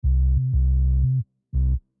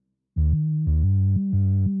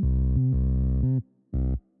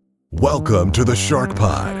Welcome to the Shark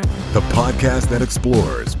Pod, the podcast that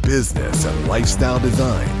explores business and lifestyle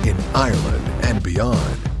design in Ireland and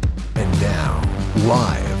beyond. And now,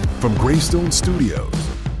 live from Greystone Studios,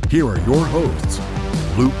 here are your hosts,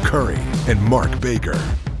 Luke Curry and Mark Baker.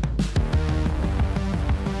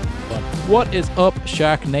 What is up,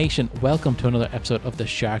 Shark Nation? Welcome to another episode of the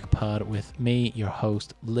Shark Pod with me, your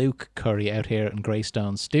host, Luke Curry, out here in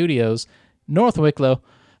Greystone Studios, North Wicklow.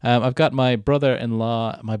 I've got my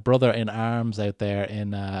brother-in-law, my brother-in-arms out there in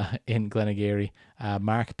Glenageary,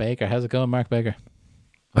 Mark Baker. How's it going, Mark Baker?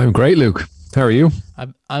 I'm great, Luke. How are you?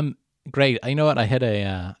 I'm great. You know what? I hit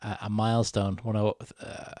a milestone, a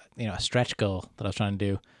stretch goal that I was trying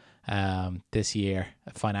to do this year,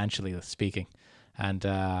 financially speaking, and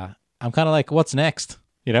I'm kind of like, what's next?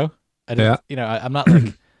 I'm not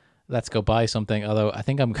like, let's go buy something. Although I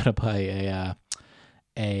think I'm gonna buy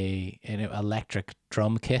an electric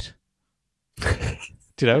drum kit. I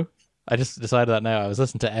just decided that now. I was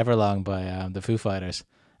listening to Everlong by the Foo Fighters,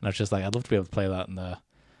 and I was just like, I'd love to be able to play that in the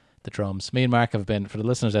drums. Me and Mark have been, for the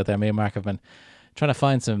listeners out there, trying to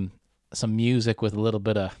find some music with a little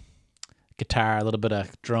bit of guitar, a little bit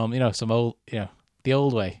of drum, some old, the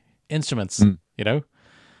old way instruments,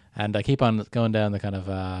 and I keep on going down the kind of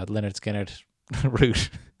Lynyrd Skynyrd route,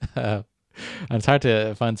 and it's hard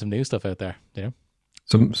to find some new stuff out there,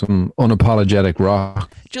 Some unapologetic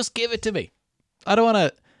rock. Just give it to me. I don't want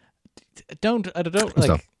to. Don't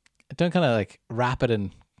kind of like wrap it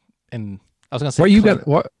in. I was gonna say. Why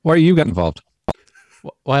are you getting involved?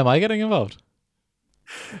 Why am I getting involved?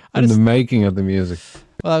 The making of the music.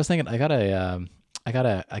 Well, I was thinking I got a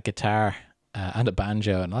guitar and a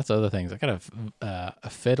banjo and lots of other things. I got a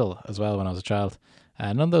fiddle as well when I was a child.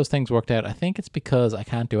 None of those things worked out. I think it's because I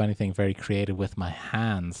can't do anything very creative with my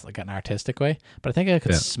hands, like an artistic way. But I think I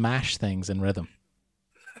could smash things in rhythm.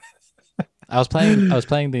 I was playing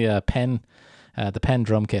the pen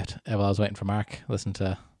drum kit while I was waiting for Mark. Listen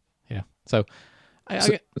to, So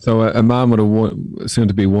a man with a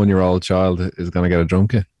soon-to-be 1-year-old child is going to get a drum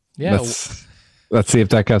kit. Yeah. Let's see if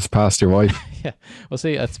that gets past your wife. Yeah, we'll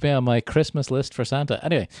see. It's been on my Christmas list for Santa.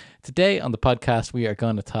 Anyway, today on the podcast, we are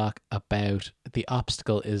going to talk about The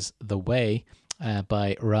Obstacle is the Way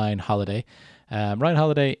by Ryan Holiday. Ryan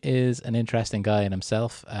Holiday is an interesting guy in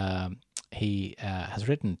himself. He has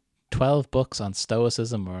written 12 books on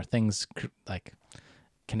Stoicism or things like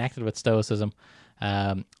connected with Stoicism.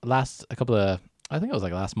 I think it was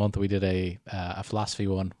like last month, we did a philosophy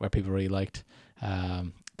one where people really liked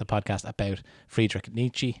the podcast about Friedrich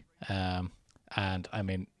Nietzsche. And I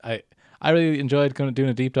mean, I really enjoyed doing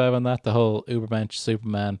a deep dive on that, the whole Ubermensch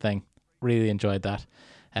Superman thing. Really enjoyed that.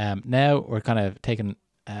 Now we're kind of taking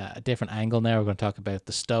a different angle now. We're going to talk about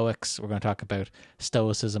the Stoics. We're going to talk about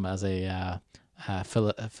Stoicism as a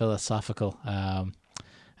philosophical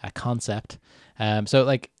concept. So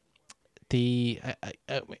like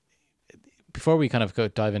before we kind of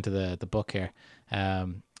dive into the book here,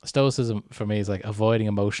 Stoicism for me is like avoiding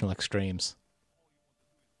emotional extremes.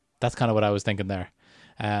 That's kind of what I was thinking there.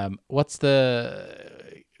 What's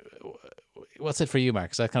it for you, Mark?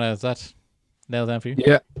 Is that nailed down for you?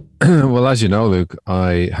 Yeah. Well, as you know, Luke,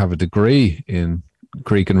 I have a degree in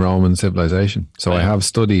Greek and Roman civilization. So I have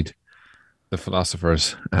studied the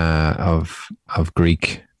philosophers of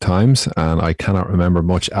Greek times, and I cannot remember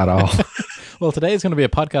much at all. Well, today is going to be a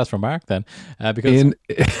podcast for Mark then, because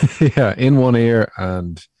in one ear,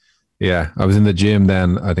 and I was in the gym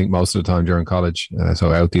then, I think most of the time during college,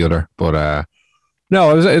 so out the other. But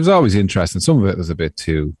no, it was always interesting. Some of it was a bit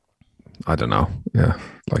too, I don't know,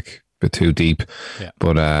 like a bit too deep. Yeah.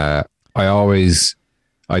 But I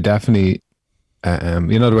definitely,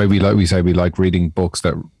 the way we say we like reading books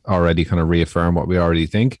that already kind of reaffirm what we already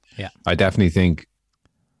think. Yeah. I definitely think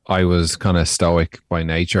I was kind of stoic by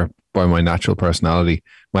nature, by my natural personality.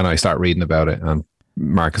 When I start reading about it and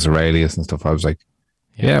Marcus Aurelius and stuff, I was like,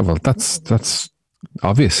 yeah, well, that's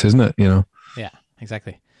obvious, isn't it? Yeah,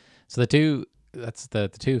 exactly. So the two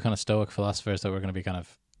kind of Stoic philosophers that we're going to be kind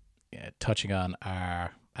of touching on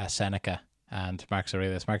are Seneca and Marcus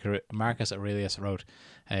Aurelius. Marcus Aurelius wrote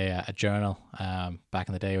a journal back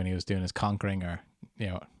in the day when he was doing his conquering, or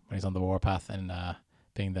when he's on the warpath and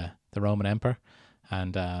being the Roman emperor,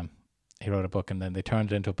 and he wrote a book, and then they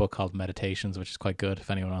turned it into a book called Meditations, which is quite good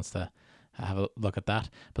if anyone wants to have a look at that.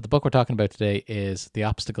 But the book we're talking about today is The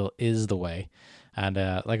Obstacle is the Way. And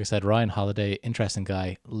like I said, Ryan Holiday, interesting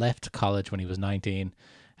guy, left college when he was 19.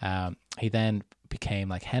 He then became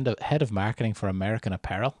like head of marketing for American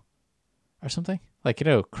Apparel or something. Like,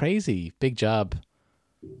 crazy big job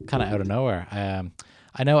kind of out of nowhere.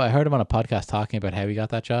 I know I heard him on a podcast talking about how he got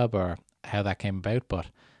that job or how that came about, but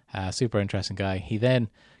Super interesting guy. He then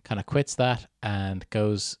kind of quits that and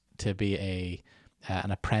goes to be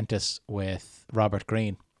an apprentice with Robert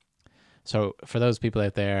Greene. So for those people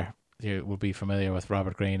out there who will be familiar with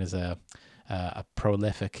Robert Greene, as a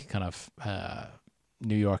prolific kind of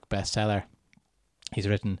New York bestseller. He's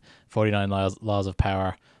written 49 Laws of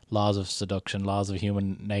Power, Laws of Seduction, Laws of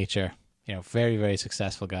Human Nature. Very, very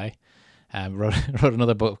successful guy. Wrote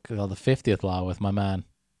another book called The 50th Law with my man,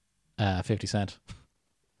 50 Cent.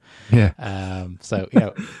 Yeah. So,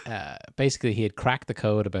 basically he had cracked the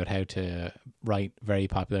code about how to write very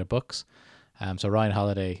popular books. So Ryan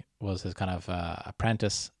Holiday was his kind of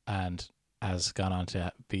apprentice and has gone on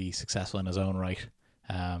to be successful in his own right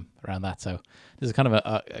around that. So this is kind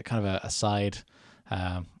of a side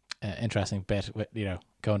interesting bit with,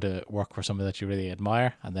 going to work for somebody that you really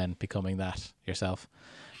admire and then becoming that yourself.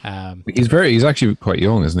 He's actually quite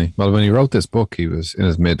young, isn't he? Well, when he wrote this book, he was in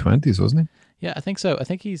his mid-20s, wasn't he? Yeah, I think so.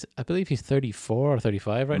 I believe he's 34 or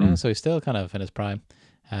 35 right now, so he's still kind of in his prime,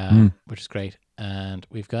 which is great. And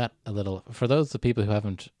we've got for those of the people who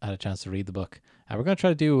haven't had a chance to read the book, we're going to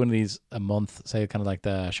try to do one of these a month, say kind of like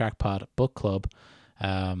the Shark Pod Book Club,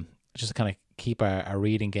 just to kind of keep our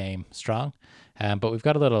reading game strong. But we've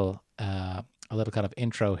got a little kind of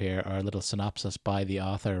intro here, or a little synopsis by the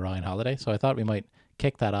author, Ryan Holiday. So I thought we might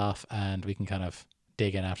kick that off and we can kind of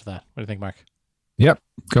dig in after that. What do you think, Mark? Yep,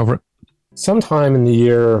 go for it. Sometime in the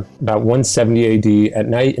year about 170 AD, at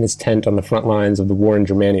night in his tent on the front lines of the war in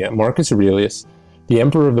Germania, Marcus Aurelius, the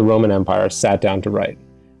emperor of the Roman Empire, sat down to write.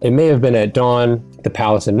 It may have been at dawn at the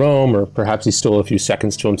palace in Rome, or perhaps he stole a few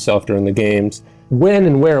seconds to himself during the games. When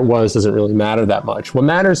and where it was doesn't really matter that much. What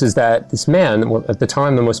matters is that this man, at the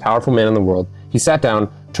time the most powerful man in the world, he sat down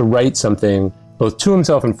to write something both to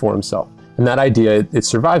himself and for himself. And that idea, it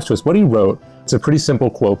survives to us. What he wrote, it's a pretty simple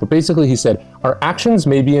quote, but basically he said, "Our actions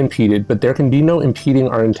may be impeded, but there can be no impeding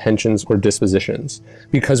our intentions or dispositions,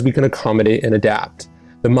 because we can accommodate and adapt.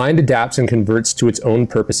 The mind adapts and converts to its own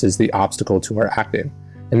purposes the obstacle to our acting."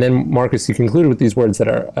 And then Marcus, he concluded with these words that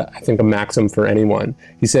are, I think, a maxim for anyone.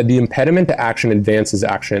 He said, "The impediment to action advances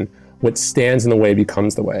action. What stands in the way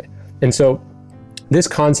becomes the way." And so this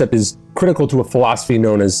concept is critical to a philosophy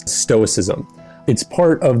known as Stoicism. It's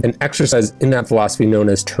part of an exercise in that philosophy known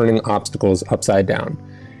as turning obstacles upside down.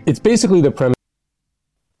 It's basically the premise: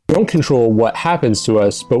 we don't control what happens to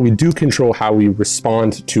us, but we do control how we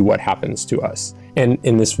respond to what happens to us. And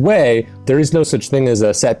in this way, there is no such thing as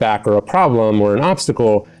a setback or a problem or an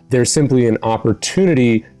obstacle. There's simply an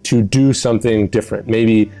opportunity to do something different.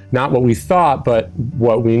 Maybe not what we thought, but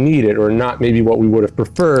what we needed, or not maybe what we would have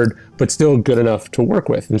preferred, but still good enough to work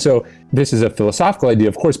with. And so this is a philosophical idea,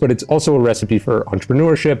 of course, but it's also a recipe for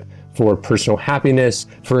entrepreneurship, for personal happiness,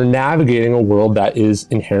 for navigating a world that is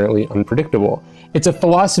inherently unpredictable. It's a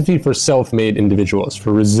philosophy for self-made individuals,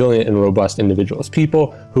 for resilient and robust individuals,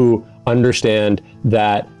 people who understand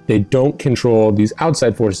that they don't control these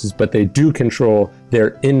outside forces, but they do control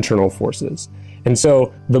their internal forces. And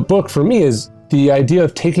so the book for me is the idea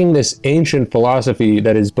of taking this ancient philosophy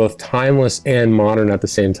that is both timeless and modern at the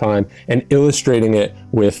same time, and illustrating it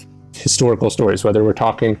with historical stories, whether we're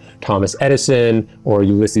talking Thomas Edison or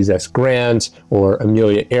Ulysses S. Grant or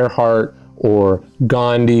Amelia Earhart or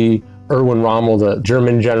Gandhi, Erwin Rommel, the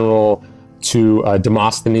German general, to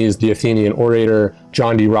Demosthenes, the Athenian orator.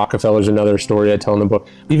 John D. Rockefeller's another story I tell in the book.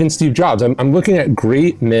 Even Steve Jobs. I'm looking at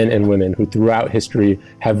great men and women who throughout history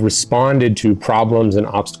have responded to problems and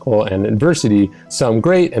obstacle and adversity, some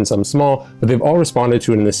great and some small, but they've all responded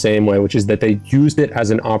to it in the same way, which is that they used it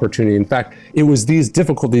as an opportunity. In fact, it was these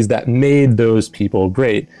difficulties that made those people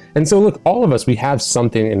great. And so look, all of us, we have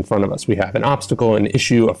something in front of us. We have an obstacle, an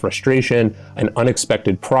issue, a frustration, an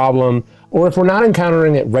unexpected problem. Or if we're not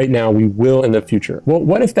encountering it right now, we will in the future. Well,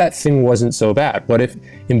 what if that thing wasn't so bad? What if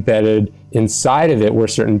embedded inside of it were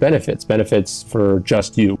certain benefits for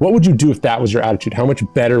just you? What would you do if that was your attitude? How much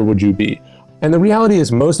better would you be? And the reality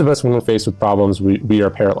is, most of us, when we're faced with problems, we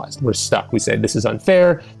are paralyzed. We're stuck. We say, this is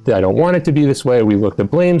unfair. I don't want it to be this way. We look to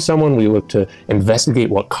blame someone. We look to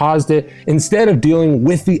investigate what caused it, instead of dealing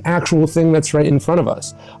with the actual thing that's right in front of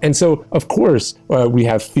us. And so, of course, we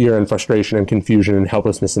have fear and frustration and confusion and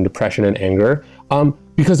helplessness and depression and anger,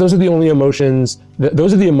 because those are the only emotions,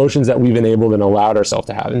 those are the emotions that we've enabled and allowed ourselves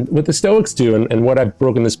to have. And what the Stoics do, and what I've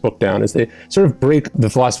broken this book down, is they sort of break the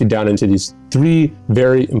philosophy down into these three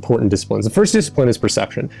very important disciplines. The first discipline is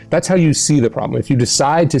perception. That's how you see the problem. If you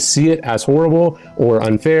decide to see it as horrible or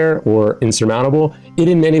unfair or insurmountable, it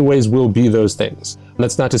in many ways will be those things.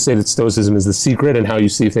 That's not to say that Stoicism is the secret and how you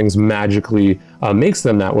see things magically makes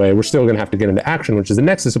them that way. We're still going to have to get into action, which is the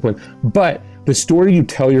next discipline. But the story you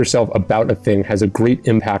tell yourself about a thing has a great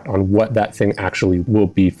impact on what that thing actually will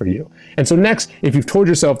be for you. And so next, if you've told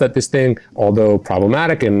yourself that this thing, although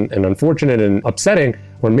problematic and unfortunate and upsetting,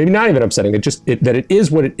 or maybe not even upsetting, that it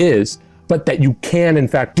is what it is, but that you can, in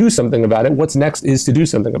fact, do something about it, what's next is to do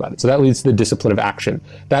something about it. So that leads to the discipline of action.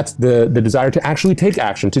 That's the desire to actually take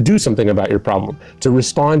action, to do something about your problem, to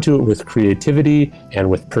respond to it with creativity and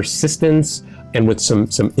with persistence and with some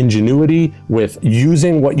ingenuity, with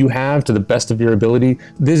using what you have to the best of your ability.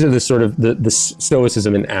 These are the sort of the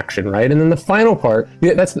stoicism in action, right? And then the final part,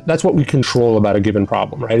 that's what we control about a given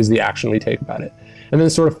problem, right? Is the action we take about it. And then the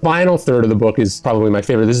sort of final third of the book is probably my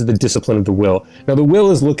favorite. This is the discipline of the will. Now, the will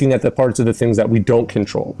is looking at the parts of the things that we don't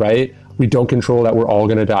control, right? We don't control that we're all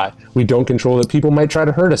going to die. We don't control that people might try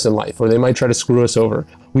to hurt us in life, or they might try to screw us over.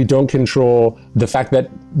 We don't control the fact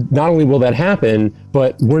that not only will that happen,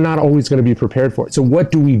 but we're not always going to be prepared for it. So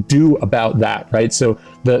what do we do about that, right? So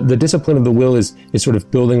the discipline of the will is sort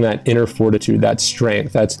of building that inner fortitude, that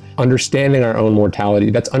strength. That's understanding our own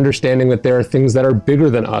mortality. That's understanding that there are things that are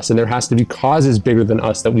bigger than us, and there has to be causes bigger than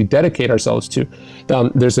us that we dedicate ourselves to.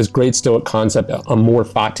 There's this great Stoic concept, amor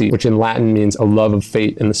fati, which in Latin means a love of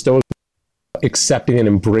fate. And the Stoics accepting and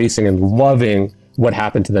embracing and loving what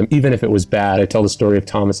happened to them, even if it was bad. I tell the story of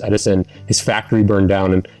Thomas Edison. His factory burned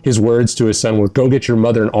down, and his words to his son were, "Go get your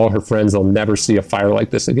mother and all her friends. They'll never see a fire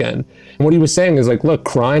like this again." And what he was saying is like, look,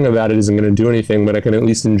 crying about it isn't going to do anything, but I can at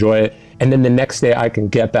least enjoy it. And then the next day I can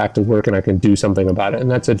get back to work and I can do something about it.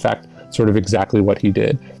 And that's in fact sort of exactly what he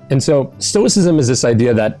did. And so Stoicism is this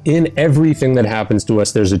idea that in everything that happens to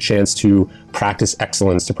us, there's a chance to practice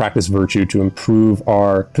excellence, to practice virtue, to improve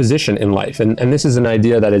our position in life. And this is an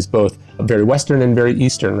idea that is both very Western and very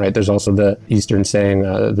Eastern, right? There's also the Eastern saying,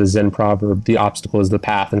 the Zen proverb, the obstacle is the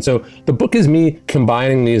path. And so the book is me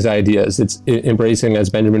combining these ideas. It's embracing, as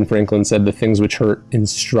Benjamin Franklin said, the things which hurt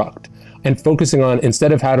instruct. And focusing on,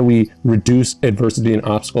 instead of how do we reduce adversity and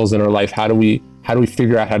obstacles in our life, how do we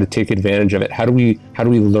figure out how to take advantage of it? How do we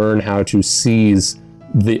learn how to seize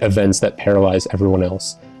the events that paralyze everyone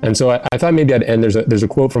else? And so I thought maybe I'd end. There's a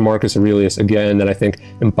quote from Marcus Aurelius again that I think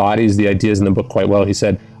embodies the ideas in the book quite well. He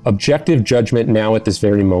said, "Objective judgment now at this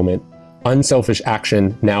very moment, unselfish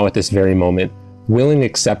action now at this very moment, willing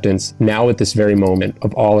acceptance now at this very moment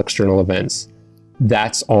of all external events.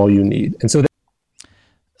 That's all you need." And so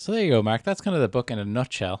there you go, Mark. That's kind of the book in a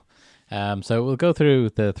nutshell. So we'll go through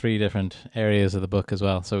the three different areas of the book as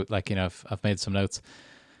well. So I've made some notes,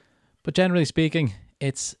 but generally speaking,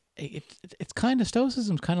 it's kind of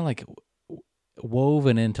Stoicism's kind of like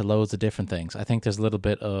woven into loads of different things. I think there's a little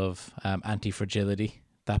bit of anti-fragility.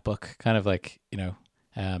 That book kind of like,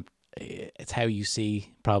 it's how you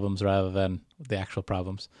see problems rather than the actual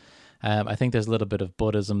problems. I think there's a little bit of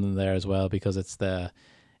Buddhism in there as well, because the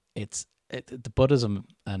Buddhism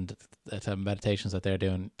and the meditations that they're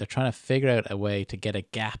doing, they're trying to figure out a way to get a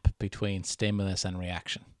gap between stimulus and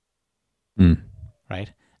reaction.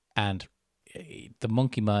 Right? And the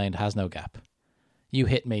monkey mind has no gap. You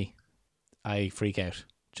hit me, I freak out.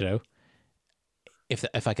 Do you know?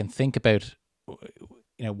 If I can think about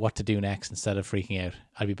what to do next instead of freaking out,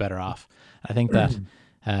 I'd be better off. I think that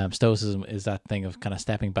Stoicism is that thing of kind of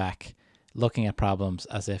stepping back, looking at problems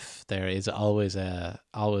as if there is always a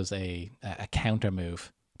counter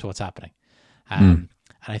move to what's happening. And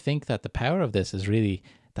I think that the power of this is really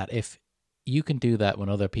that if you can do that when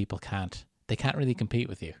other people can't, they can't really compete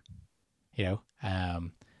with you.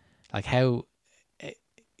 Like how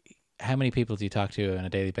many people do you talk to on a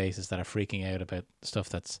daily basis that are freaking out about stuff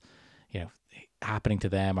that's, happening to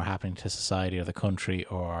them or happening to society or the country,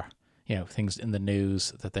 or, things in the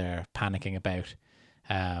news that they're panicking about.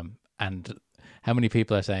 And how many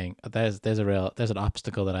people are saying there's an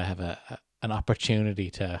obstacle that I have an opportunity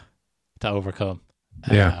to overcome.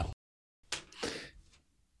 Yeah.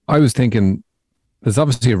 I was thinking there's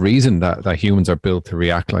obviously a reason that humans are built to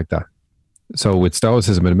react like that. So with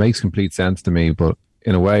Stoicism, it makes complete sense to me, but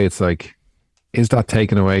in a way it's like, is that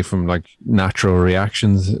taken away from like natural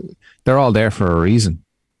reactions? They're all there for a reason.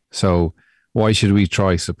 So why should we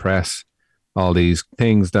try suppress all these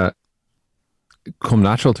things that come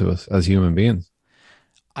natural to us as human beings?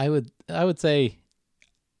 I would say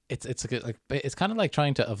it's kind of like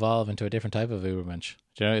trying to evolve into a different type of Übermensch.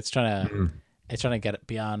 It's trying to get it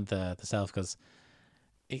beyond the self, because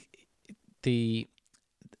the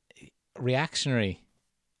reactionary,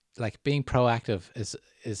 like being proactive,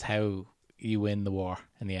 is how you win the war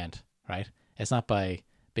in the end, right? It's not by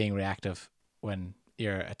being reactive when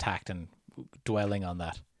you're attacked and dwelling on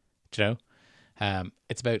that,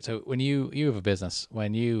 It's about, so when you have a business,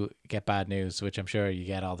 when you get bad news, which I'm sure you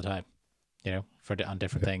get all the time, on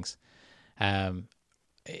different things,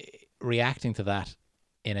 reacting to that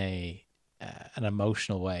in an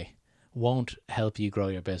emotional way won't help you grow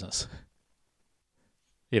your business.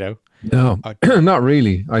 No, Or- not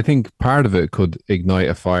really. I think part of it could ignite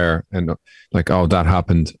a fire and like, oh, that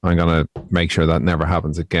happened. I'm going to make sure that never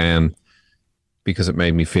happens again because it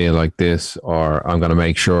made me feel like this, or I'm going to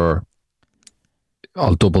make sure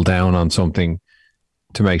I'll double down on something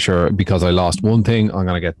to make sure because I lost one thing, I'm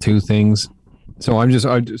going to get two things. So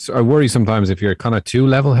I worry sometimes if you're kind of too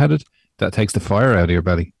level headed, that takes the fire out of your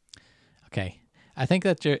belly. Okay. I think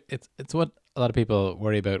that it's what a lot of people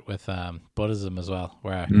worry about with Buddhism as well,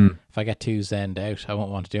 where if I get too zenned out, I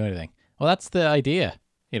won't want to do anything. Well, that's the idea,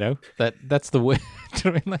 that's the way. Do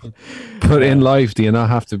you know what I mean? But in life, do you not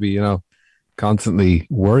have to be, constantly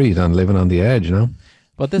worried and living on the edge,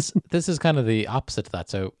 But this is kind of the opposite to that.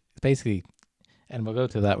 So basically, and we'll go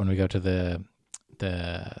to that when we go to the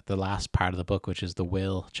last part of the book, which is the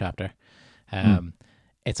will chapter.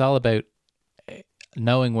 It's all about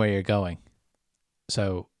knowing where you're going.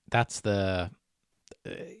 So that's the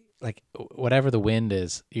like whatever the wind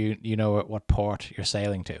is, you know what port you're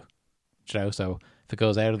sailing to. So if it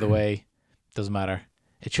goes out of the way, doesn't matter.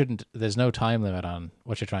 It shouldn't. There's no time limit on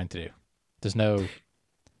what you're trying to do. There's no.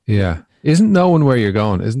 Yeah. Isn't knowing where you're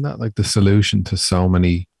going, isn't that like the solution to so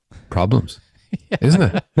many problems? Yeah. Isn't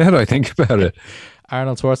it? Now that I think about it.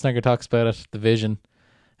 Arnold Schwarzenegger talks about it, the vision.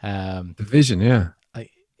 The vision, yeah.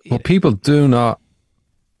 Well, people do not,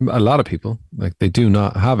 a lot of people, like they do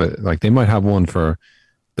not have it. Like they might have one for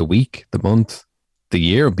the week, the month, the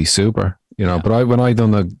year would be super, but when I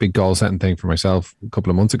done a big goal setting thing for myself a couple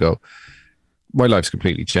of months ago, my life's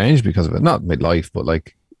completely changed because of it. Not my life, but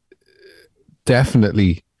like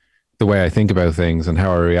definitely the way I think about things and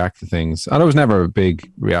how I react to things. And I was never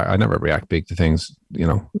I never react big to things,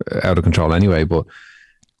 out of control anyway, but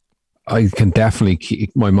I can definitely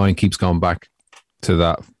my mind keeps going back to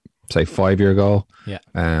that, say 5-year goal. Yeah.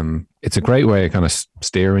 It's a great way of kind of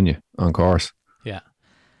steering you on course. Yeah.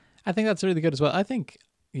 I think that's really good as well. I think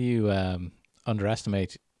you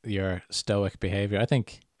underestimate your stoic behavior. I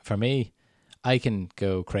think for me, I can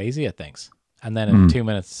go crazy at things. And then in 2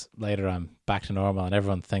 minutes later, I'm back to normal, and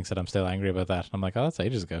everyone thinks that I'm still angry about that. I'm like, oh, that's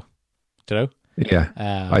ages ago. Do you know?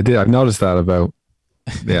 Yeah, I did. I've noticed that about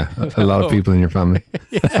a lot of people in your family.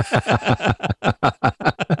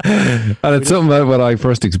 And it's something about what I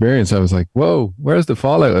first experienced. I was like, whoa, where's the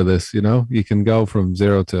fallout of this? You can go from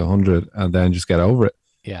 0 to 100 and then just get over it.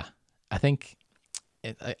 Yeah, I think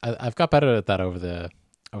I've got better at that over the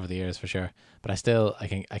years for sure. But I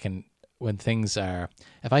can. When things are,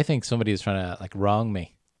 if I think somebody is trying to like wrong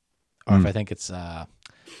me, or if I think it's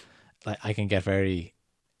like I can get very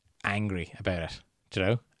angry about it,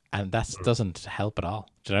 and that doesn't help at all,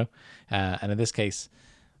 and in this case,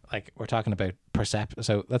 like we're talking about perception.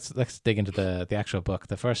 So let's dig into the actual book.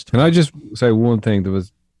 The first. Can I just say one thing? There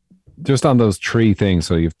was just on those 3 things.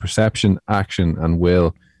 So you have perception, action, and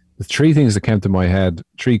will. The 3 things that came to my head,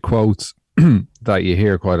 3 quotes that you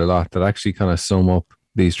hear quite a lot that actually kind of sum up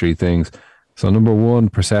these 3 things. So number 1,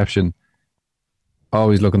 perception,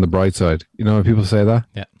 always look on the bright side. When people say that?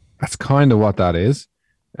 Yeah. That's kind of what that is.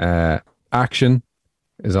 Action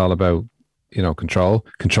is all about, control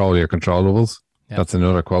your controllables. Yeah. That's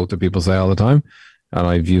another quote that people say all the time. And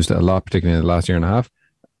I've used it a lot, particularly in the last year and a half.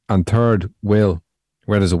 And 3rd, will.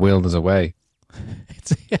 Where there's a will, there's a way.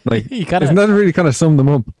 Like, isn't that really kind of summed them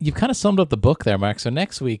up? You've kind of summed up the book there, Mark. So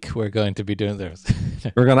next week we're going to be doing this.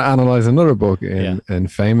 We're going to analyze another book in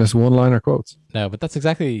famous one-liner quotes. No, but that's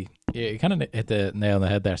exactly, you kind of hit the nail on the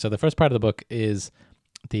head there. So the first part of the book is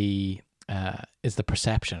the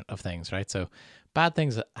perception of things, right? So bad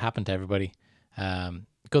things happen to everybody.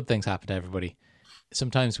 Good things happen to everybody.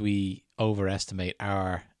 Sometimes we overestimate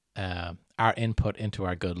our input into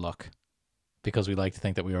our good luck, because we like to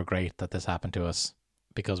think that we were great, that this happened to us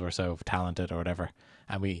because we're so talented or whatever.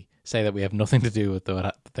 And we say that we have nothing to do with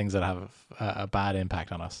the things that have a bad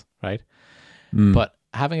impact on us, right? But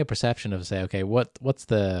having a perception of, say, okay, what's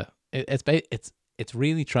the, it's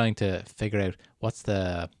really trying to figure out what's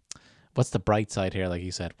the bright side here, like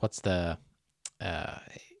you said. What's the,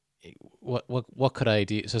 what could I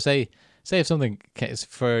do? So say if something is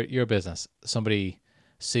for your business, somebody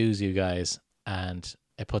sues you guys and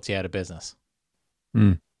it puts you out of business.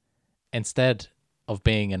 Instead of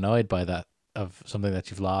being annoyed by that, of something that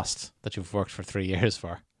you've lost, that you've worked for 3 years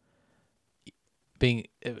for, being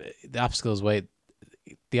the obstacle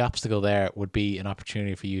there would be an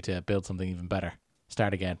opportunity for you to build something even better,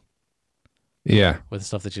 start again. Yeah, with the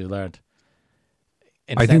stuff that you learned.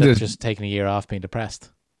 instead think of there's- just taking a year off being depressed.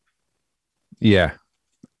 Yeah.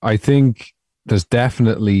 I think there's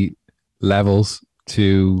definitely levels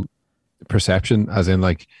to perception, as in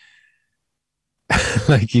like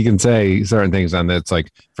like you can say certain things and it's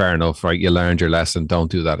like fair enough, right? You learned your lesson,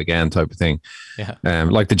 don't do that again type of thing. Yeah.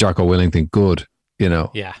 Like the Jocko Willing thing, good, you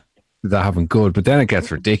know, Yeah. that happened good, but then it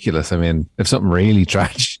gets ridiculous. I mean, if something really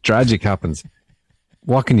tragic happens,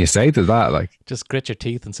 what can you say to that? Like, Just grit your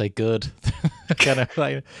teeth and say good. Kind of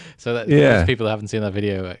like, so that Yeah. those people who haven't seen that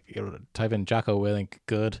video, type in Jocko Willing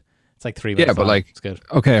good. It's like 3 minutes. Yeah, but long. like- it's good.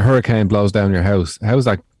 okay, a hurricane blows down your house. How's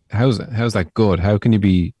that good? How can you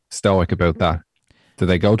be stoic about that? Do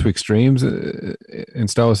they go to extremes in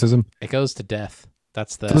stoicism? It goes to death.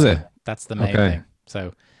 That's the Does it? That's the main Okay. thing.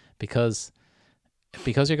 So because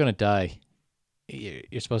you're going to die,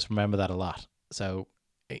 you're supposed to remember that a lot. So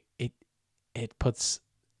it puts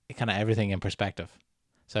kind of everything in perspective.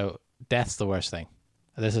 So death's the worst thing.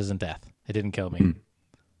 This isn't death. It didn't kill me. Hmm.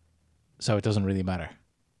 So it doesn't really matter.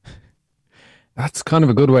 That's kind of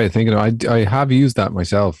a good way of thinking. I have used that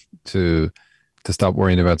myself to stop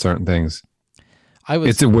worrying about certain things.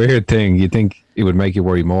 It's a weird thing. You think it would make you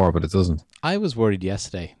worry more, but it doesn't. I was worried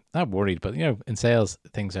yesterday. Not worried, but in sales,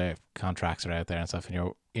 contracts are out there and stuff, and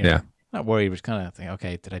you're Yeah. not worried, but kind of think,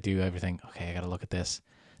 okay, did I do everything? Okay, I got to look at this.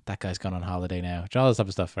 That guy's gone on holiday now. All this type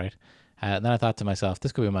of stuff, right? And then I thought to myself,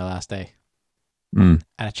 this could be my last day, Mm.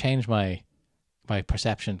 and it changed my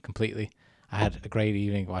perception completely. I had a great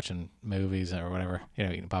evening watching movies or whatever,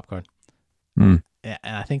 eating popcorn. Mm. Yeah,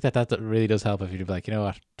 and I think that really does help if you'd be like, you know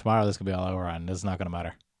what, tomorrow this could be all over and this is not going to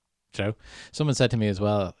matter. Someone said to me as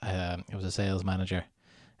well, it was a sales manager,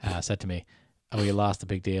 said to me, oh, you lost a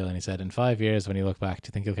big deal. And he said, in 5 years, when you look back, do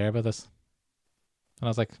you think you'll care about this? And I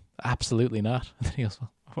was like, absolutely not. And then he goes,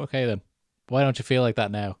 well, okay then. Why don't you feel like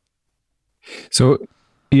that now? So,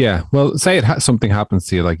 yeah. Well, say something happens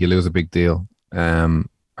to you, like you lose a big deal.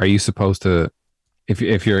 Are you supposed to, if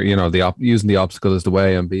you're, using the obstacle as the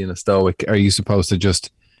way and being a stoic, are you supposed to just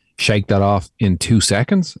shake that off in 2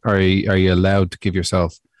 seconds? Or are you allowed to give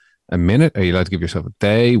yourself a minute? Are you allowed to give yourself a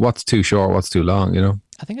day? What's too short? What's too long?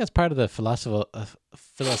 I think that's part of the philosophical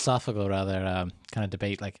kind of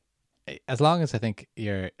debate. Like, as long as I think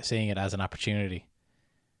you're seeing it as an opportunity,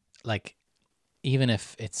 like, even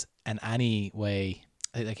if it's in any way,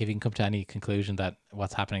 like if you can come to any conclusion that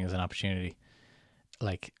what's happening is an opportunity,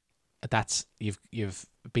 like that's you've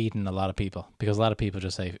beaten a lot of people, because a lot of people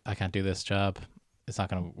just say, I can't do this job. It's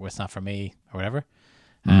not for me or whatever.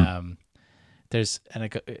 Later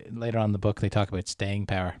on in the book, they talk about staying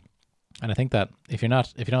power. And I think that if you don't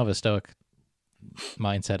have a stoic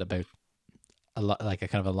mindset about a lot, like a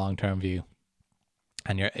kind of a long-term view,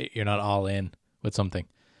 and you're not all in with something,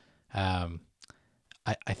 I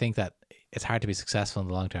think that it's hard to be successful in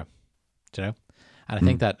the long term, And I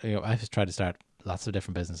think that I've just tried to start lots of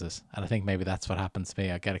different businesses, and I think maybe that's what happens to me.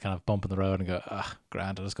 I get a kind of bump in the road and go,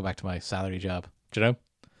 grand, I'll just go back to my salary job,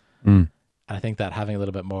 And I think that having a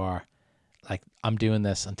little bit more, like, I'm doing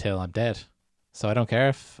this until I'm dead, so I don't care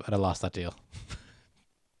if I'd have lost that deal.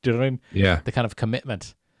 Do you know what I mean? Yeah. The kind of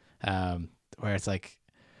commitment, where it's like,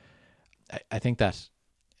 I think that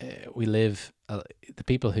we live, the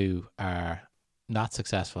people who are not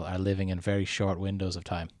successful are living in very short windows of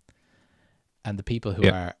time. And the people who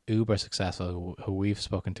are uber successful, who we've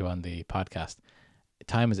spoken to on the podcast,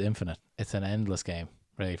 time is infinite. It's an endless game,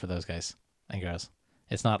 really, for those guys and girls.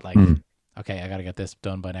 It's not like, okay, I got to get this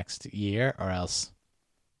done by next year or else,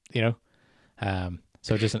 So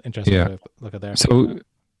just an interesting look at there. So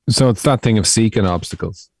it's that thing of seeking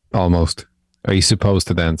obstacles, almost. Are you supposed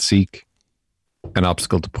to then seek an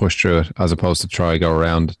obstacle to push through it, as opposed to go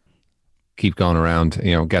around, keep going around,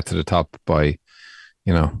 get to the top by,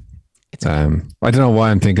 I don't know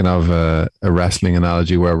why I'm thinking of a wrestling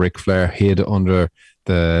analogy where Ric Flair hid under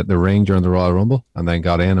the ring during the Royal Rumble and then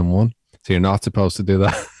got in and won. So you're not supposed to do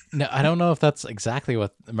that. No, I don't know if that's exactly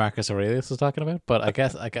what Marcus Aurelius was talking about, but I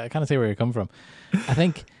guess I kind of see where you're coming from. I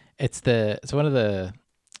think it's one of the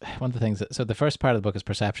things. So the first part of the book is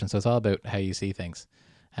perception. So it's all about how you see things.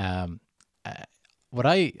 What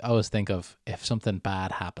I always think of if something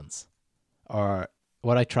bad happens, or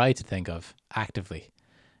what I try to think of actively,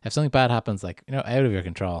 if something bad happens, like, out of your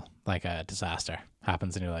control, like a disaster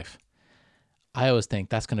happens in your life, I always think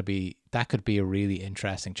that could be a really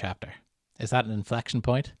interesting chapter. Is that an inflection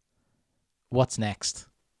point? What's next?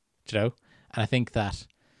 And I think that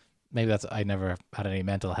maybe I never had any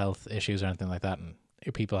mental health issues or anything like that, and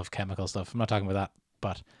people have chemical stuff. I'm not talking about that,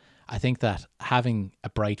 but I think that having a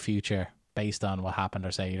bright future based on what happened,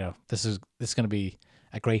 or say, this is going to be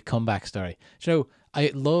a great comeback story.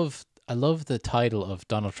 I love the title of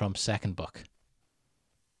Donald Trump's second book.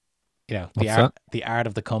 You know, What's that? the art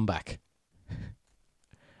of the comeback.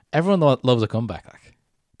 Everyone loves a comeback. Like,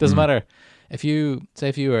 doesn't matter if you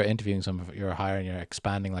were interviewing someone, you're hiring, you're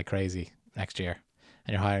expanding like crazy next year,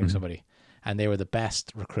 and you're hiring somebody, and they were the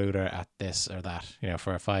best recruiter at this or that, you know,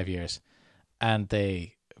 for 5 years, and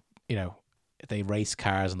they, you know, they race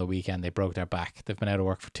cars on the weekend, they broke their back, they've been out of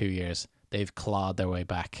work for 2 years, they've clawed their way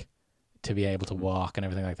back to be able to walk and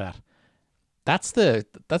everything like that. That's the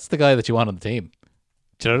guy that you want on the team.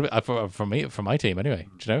 Do you know what I mean? For my team anyway.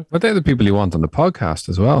 Do you know? But they're the people you want on the podcast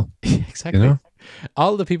as well. Exactly. You know?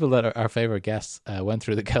 All the people that are our favorite guests went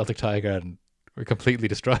through the Celtic Tiger and were completely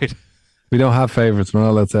destroyed. We don't have favorites. We're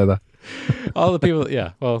not allowed to say that. All the people,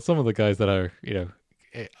 yeah. Well, some of the guys that are, you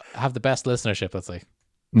know, have the best listenership, let's say.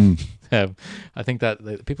 I think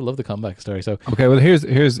that people love the comeback story. So Okay, well, here's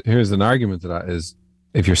an argument to that is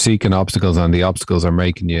if you're seeking obstacles and the obstacles are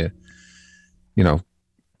making you, you know,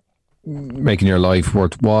 making your life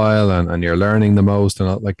worthwhile and you're learning the most and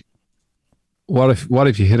all, like, what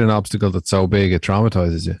if you hit an obstacle that's so big it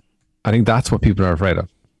traumatizes you? I think that's what people are afraid of.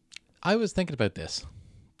 I was thinking about this.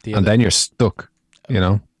 And then you're stuck, you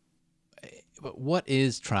know? What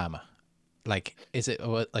is trauma? Like, is it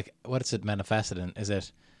like what is it manifested in? Is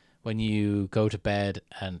it when you go to bed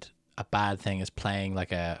and a bad thing is playing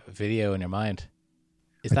like a video in your mind?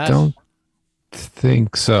 Is that? I don't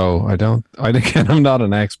think so. Again, I'm not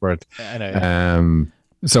an expert. I know.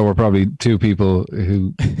 So we're probably two people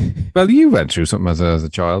who, well, you went through something as a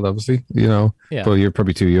child, obviously, you know, Yeah. but you're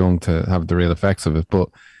probably too young to have the real effects of it. But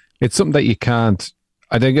it's something that you can't,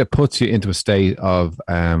 I think it puts you into a state of,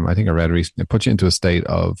 I think I read recently, it puts you into a state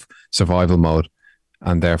of survival mode.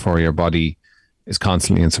 And therefore your body is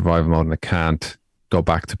constantly in survival mode and it can't go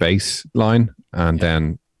back to baseline. And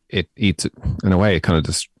then it eats it, in a way, it kind of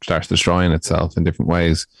just starts destroying itself in different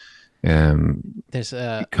ways. There's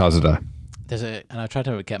because of that. and I tried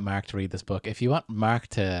to get Mark to read this book. If you want Mark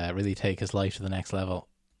to really take his life to the next level,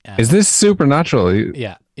 Is this supernatural?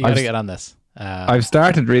 yeah, you got to get on this. I've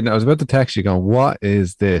started reading. I was about to text you going, what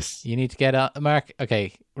is this? You need to get on, Mark.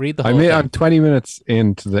 Okay, read the whole thing. I'm 20 minutes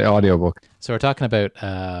into the audiobook. So we're talking about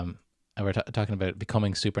talking about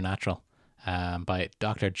Becoming Supernatural, by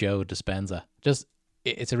Dr. Joe Dispenza.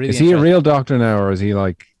 It's a really. Is he a real doctor now, or is he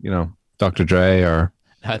like, you know, Dr. Dre, or?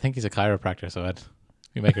 I think he's a chiropractor. So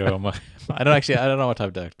we make it our own. I don't know what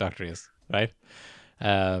type of doctor he is, right?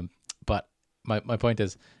 But my point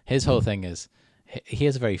is, his whole thing is he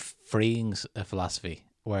has a very freeing philosophy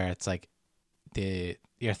where it's like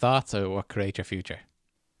your thoughts are what create your future,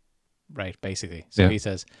 right? Basically, so he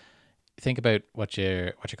says, think about what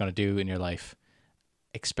you're going to do in your life,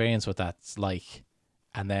 experience what that's like,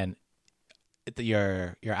 and then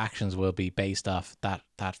your actions will be based off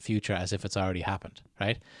that future as if it's already happened,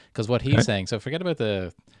 right? Because what he's saying, so forget about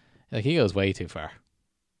he goes way too far.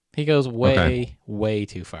 He goes way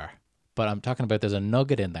too far. But I'm talking about there's a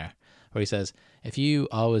nugget in there where he says, if you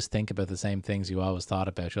always think about the same things you always thought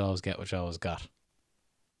about, you'll always get what you always got.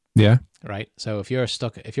 Yeah. Right. So if you're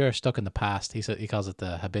stuck in the past, he calls it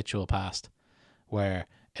the habitual past, where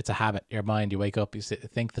it's a habit. Your mind, you wake up, you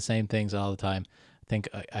think the same things all the time. Think,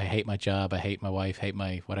 I hate my job, I hate my wife, hate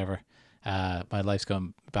my whatever. My life's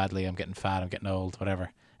going badly. I'm getting fat. I'm getting old.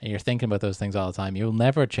 Whatever. And you're thinking about those things all the time. You'll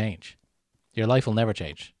never change. Your life will never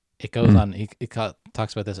change. It goes on. He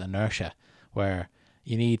talks about this inertia where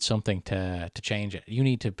you need something to change it. You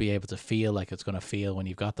need to be able to feel like it's going to feel when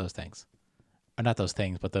you've got those things, or not those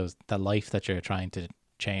things, but the life that you're trying to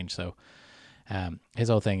change. So, his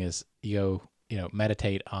whole thing is you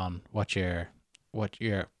meditate on what your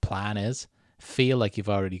plan is. Feel like you've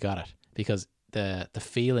already got it, because the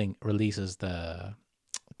feeling releases the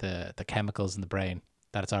chemicals in the brain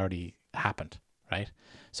that it's already happened, right?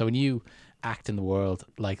 So when you act in the world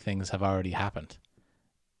like things have already happened,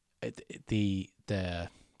 the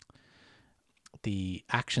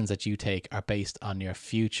actions that you take are based on your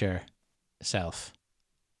future self.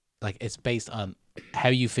 Like, it's based on how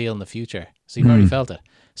you feel in the future. So you've already felt it.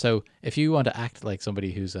 So if you want to act like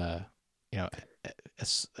somebody who's a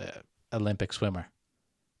Olympic swimmer,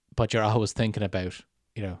 but you're always thinking about,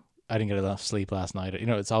 I didn't get enough sleep last night.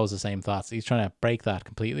 It's always the same thoughts. He's trying to break that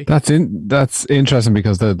completely. That's interesting,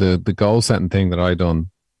 because the goal setting thing that I done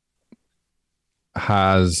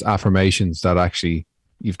has affirmations that actually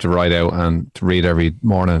you have to write out and to read every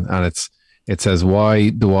morning, and it says, why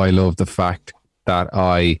do I love the fact that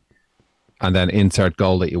and then insert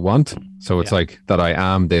goal that you want. So it's like that I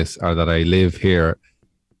am this, or that I live here.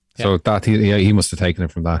 So that he must have taken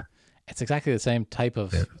it from that. It's exactly the same type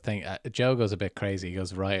of thing. Joe goes a bit crazy. He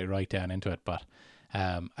goes right down into it, but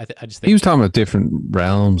I just think he was talking about different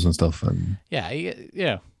realms and stuff. And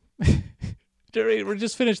yeah, We're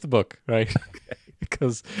just finish the book, right?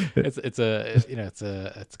 Because it's a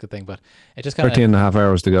good thing, but it just kind 13 of. and a half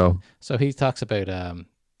hours to go. So he talks about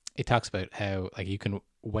how like you can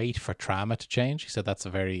wait for trauma to change. He said that's a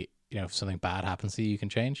very, if something bad happens to you, you can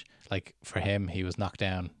change. Like for him, he was knocked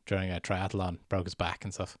down during a triathlon, broke his back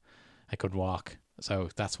and stuff. I couldn't walk, so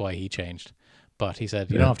that's why he changed. But he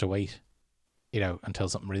said you don't have to wait, until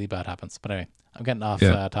something really bad happens. But anyway, I'm getting off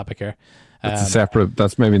topic here. That's separate.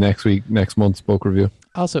 That's maybe next month's book review.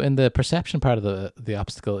 Also, in the perception part of the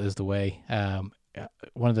obstacle is the way.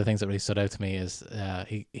 One of the things that really stood out to me is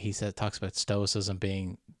he talks about stoicism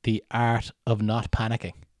being the art of not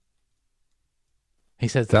panicking. He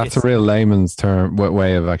says that's a real layman's term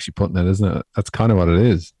way of actually putting it, isn't it? That's kind of what it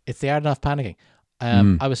is. It's the art of not panicking.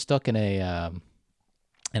 I was stuck in a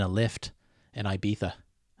lift in Ibiza,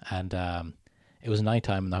 and it was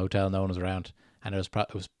nighttime in the hotel. No one was around, and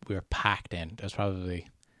we were packed in. There was probably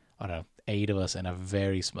 8 of us in a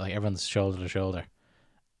very small, like everyone's shoulder to shoulder,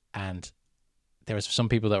 and there was some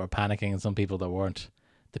people that were panicking and some people that weren't.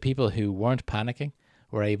 The people who weren't panicking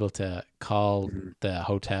were able to call the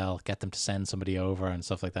hotel, get them to send somebody over and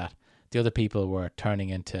stuff like that. The other people were turning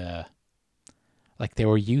into, like, they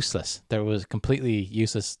were useless. They was completely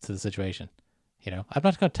useless to the situation. I'm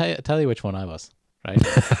not going to tell you which one I was, right?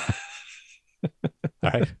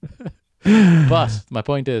 All right. But my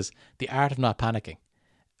point is the art of not panicking.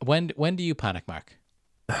 When do you panic, Mark?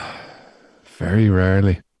 Very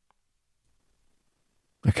rarely.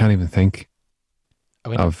 I can't even think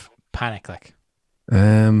of panic. Like,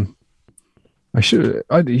 you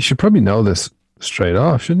should probably know this straight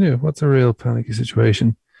off, shouldn't you? What's a real panicky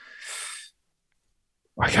situation?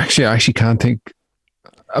 I actually can't think.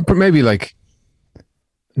 Maybe like,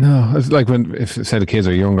 no, it's like if say the kids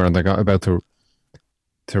are younger and they're about to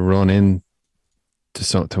run in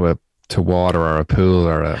to water or a pool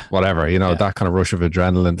or a whatever, that kind of rush of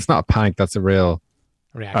adrenaline. It's not a panic. That's a real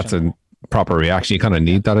reaction. That's a proper reaction. You kind of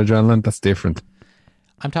need that adrenaline. That's different.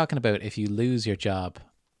 I'm talking about if you lose your job,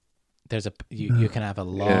 you can have a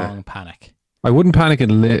long panic. I wouldn't panic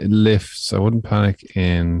in lifts. I wouldn't panic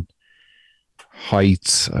in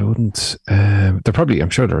heights. I wouldn't. I'm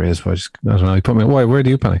sure there is, but I don't know. You put me. Why? Where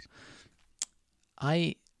do you panic?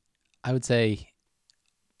 I would say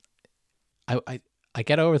I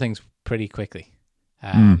get over things pretty quickly.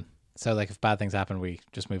 So like if bad things happen, we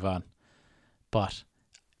just move on. But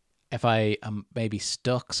if I am maybe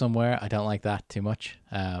stuck somewhere, I don't like that too much.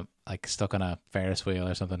 Like stuck on a Ferris wheel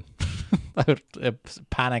or something, I would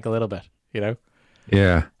panic a little bit,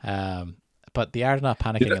 Yeah. But the art of not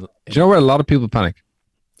panicking. Do you know where a lot of people panic?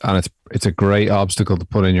 And it's a great obstacle to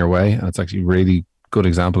put in your way. And it's actually a really good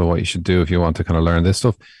example of what you should do if you want to kind of learn this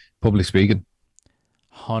stuff. Public speaking.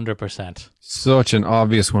 100%. Such an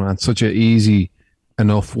obvious one and such an easy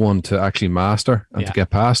enough one to actually master and to get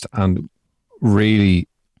past, and really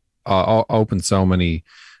opens so many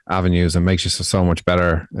avenues and makes you so much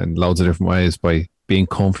better in loads of different ways by being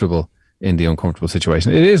comfortable in the uncomfortable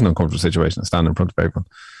situation. It is an uncomfortable situation to stand in front of everyone,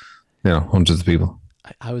 hundreds of people.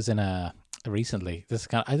 I was in recently. This is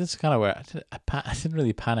kind of where I didn't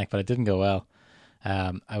really panic, but it didn't go well.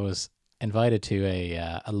 I was invited to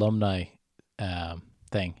a alumni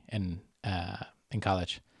thing in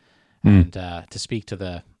college, and to speak to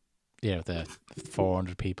the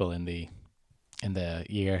 400 people in the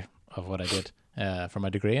year of what I did for my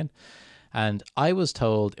degree in. And I was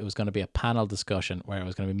told it was going to be a panel discussion where it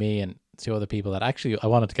was going to be me and 2 other people that actually I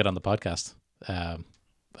wanted to get on the podcast.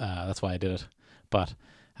 That's why I did it. But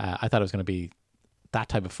I thought it was going to be that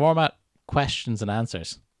type of format, questions and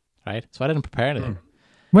answers, right? So I didn't prepare anything.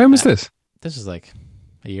 When was this? This was like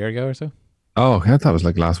a year ago or so. Oh, I thought it was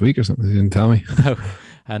like last week or something. You didn't tell me. No.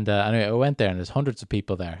 And anyway, I went there and there's hundreds of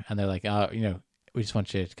people there. And they're like, we just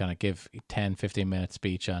want you to kind of give 10, 15 minute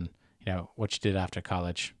speech on, what you did after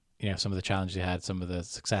college, some of the challenges you had, some of the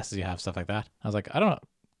successes you have, stuff like that. I was like, I don't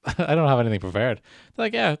have anything prepared. They're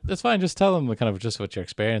like, yeah, that's fine. Just tell them kind of just what your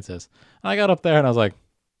experience is. And I got up there and I was like,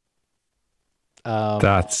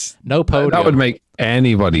 that's no podium. That would make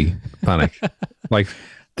anybody panic. Like,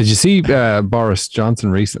 did you see Boris Johnson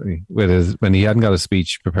recently when he hadn't got his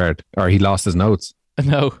speech prepared, or he lost his notes?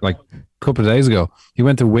 No. Like a couple of days ago, he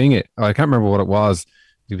went to wing it. I can't remember what it was.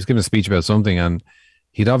 He was giving a speech about something, and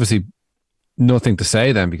he'd obviously nothing to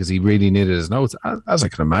say then because he really needed his notes. As I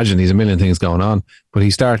can imagine, he's a million things going on. But he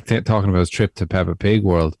started talking about his trip to Peppa Pig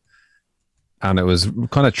World, and it was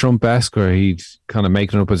kind of Trump-esque, where he'd kind of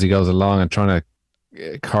making it up as he goes along and trying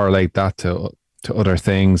to correlate that to other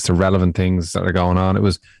things, to relevant things that are going on. It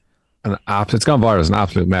was it's gone viral. It's an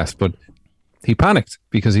absolute mess. But he panicked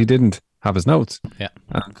because he didn't have his notes. Yeah,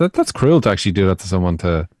 and that's cruel to actually do that to someone,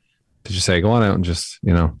 to Did you say go on out and just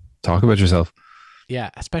talk about yourself? Yeah,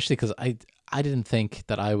 especially because I didn't think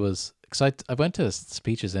that I was, because I went to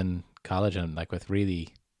speeches in college and like with really,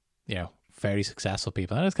 very successful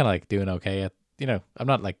people. And I was kind of like doing okay at, I'm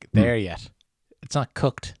not like there yet. It's not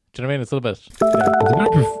cooked. Do you know what I mean? It's a little bit,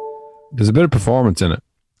 There's a bit of performance in it.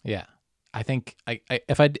 yeah. I think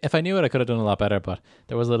if I knew it, I could have done a lot better, but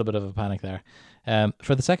there was a little bit of a panic there.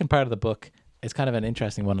 For the second part of the book, it's kind of an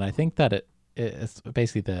interesting one. And I think that it's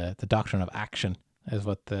basically the doctrine of action is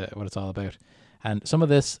what it's all about. And some of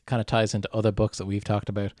this kind of ties into other books that we've talked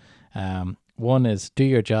about. One is do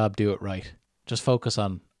your job, do it right. Just focus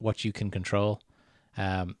on what you can control.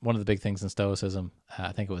 One of the big things in Stoicism,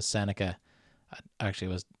 I think it was Seneca, actually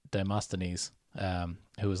it was Demosthenes,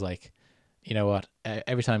 who was like, you know what,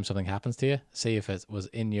 every time something happens to you, see if it was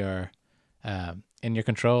in your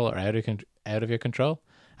control or out of your control,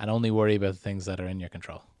 and only worry about the things that are in your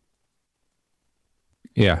control.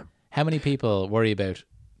 Yeah. How many people worry about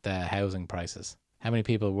the housing prices? How many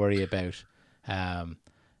people worry about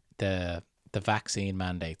the vaccine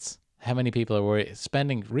mandates? How many people are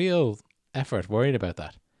spending real effort worried about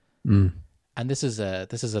that? Mm. And this is a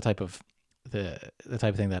type of the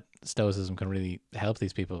type of thing that Stoicism can really help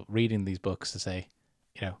these people reading these books to say,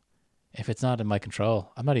 if it's not in my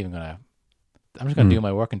control, I'm just gonna do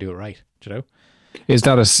my work and do it right. Do you know? Is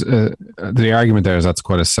that the argument there is that's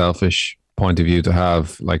quite a selfish point of view to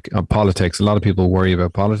have, like politics. A lot of people worry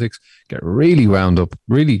about politics, get really wound up,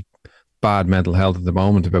 really bad mental health at the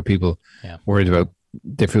moment about people worried about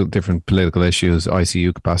different political issues,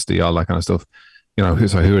 ICU capacity, all that kind of stuff.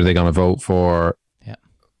 So who are they going to vote for? Yeah.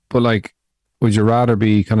 But like, would you rather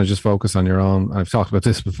be kind of just focus on your own? I've talked about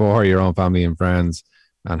this before, your own family and friends,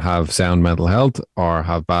 and have sound mental health, or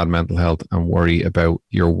have bad mental health and worry about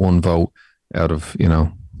your one vote out of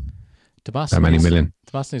how many million?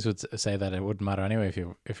 Demosthenes would say that it wouldn't matter anyway if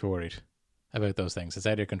you're worried about those things. It's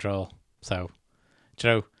out of your control. So,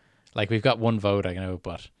 like we've got one vote, I know,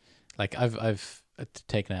 but like I've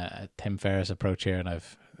taken a Tim Ferriss approach here, and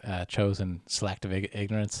I've chosen selective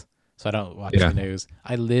ignorance. So I don't watch the news.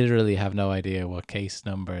 I literally have no idea what case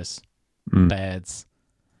numbers, beds.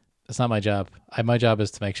 It's not my job. My job is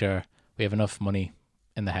to make sure we have enough money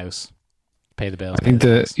in the house, pay the bills. I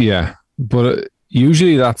think but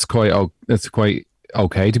usually that's quite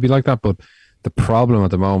okay to be like that. But the problem at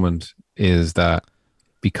the moment is that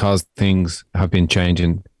because things have been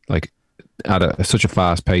changing like at such a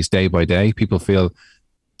fast pace day by day, people feel,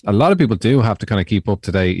 a lot of people do have to kind of keep up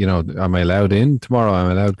to date. Am I allowed in tomorrow? Am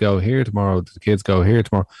I allowed to go here tomorrow? Do the kids go here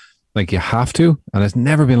tomorrow? Like you have to, and it's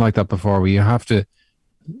never been like that before, where you have to,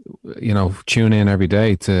 tune in every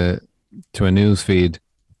day to a news feed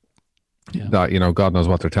that, God knows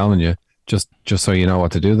what they're telling you, just so you know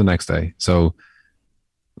what to do the next day. So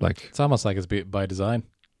like, it's almost like it's by design.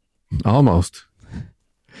 Almost.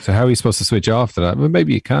 So how are you supposed to switch off to that? Well,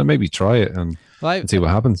 maybe you can, maybe try it and see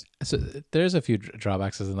what happens. So there's a few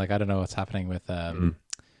drawbacks, and like I don't know what's happening with so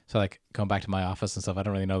like going back to my office and stuff. I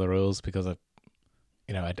don't really know the rules because I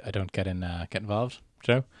don't get involved.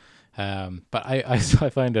 But I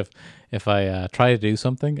find if I try to do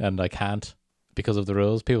something and I can't because of the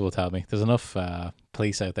rules, people will tell me. There's enough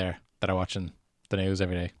police out there that are watching the news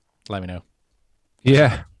every day. Let me know.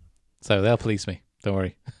 Yeah. So they'll police me. Don't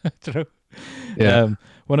worry. Yeah.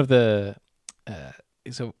 One of the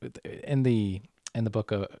so in the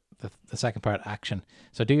book of the second part, action.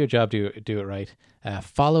 So do your job, do it right.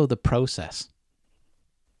 Follow the process.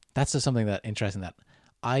 That's just something that interesting that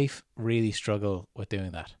I really struggle with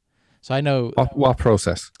doing that. So I know what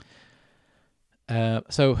process.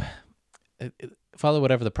 So follow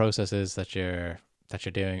whatever the process is that you're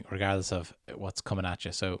doing, regardless of what's coming at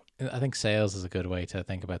you. So I think sales is a good way to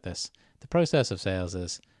think about this. The process of sales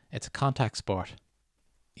is it's a contact sport.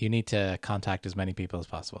 You need to contact as many people as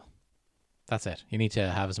possible. That's it. You need to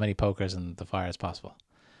have as many pokers in the fire as possible.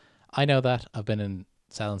 I know that. I've been in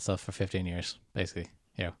selling stuff for 15 years, basically,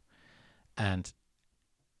 and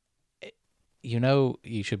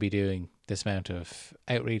you should be doing this amount of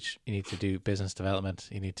outreach. You need to do business development.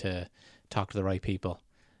 You need to talk to the right people.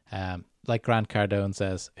 Like Grant Cardone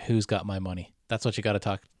says, who's got my money? That's what you got to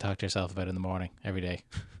talk to yourself about in the morning, every day.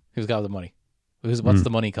 Who's got the money? What's the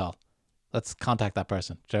money call? Let's contact that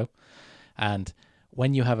person, Joe. And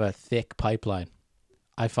when you have a thick pipeline,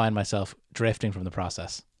 I find myself drifting from the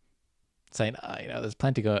process, saying, there's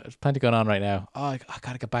plenty going on right now. Oh, I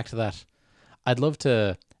got to get back to that. I'd love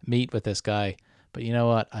to meet with this guy, but you know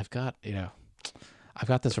what? I've got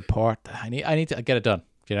this report. I need to get it done,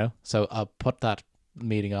 So I'll put that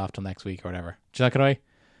meeting off till next week or whatever. Do you know that kind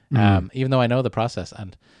of way? Even though I know the process,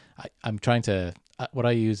 and I'm trying to, what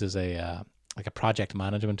I use is a like a project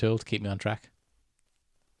management tool to keep me on track.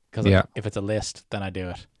 Because Yeah. if it's a list, then I do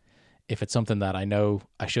it. If it's something that I know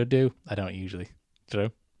I should do, I don't usually. Do you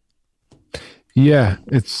know? Yeah,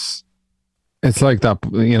 it's like that,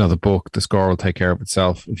 the book, the score will take care of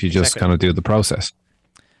itself if you just Exactly. kind of do the process.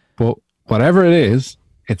 But whatever it is,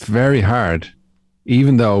 it's very hard,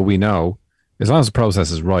 even though we know, as long as the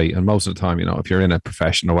process is right, and most of the time, if you're in a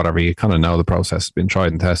profession or whatever, you kind of know the process has been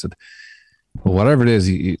tried and tested. But whatever it is,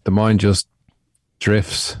 the mind just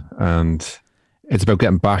drifts, and it's about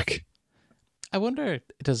getting back. I wonder,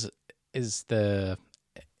 is the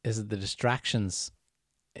distractions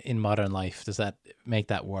in modern life, does that make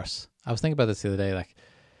that worse? I was thinking about this the other day,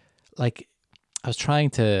 like I was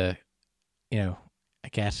trying to,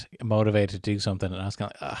 get motivated to do something, and I was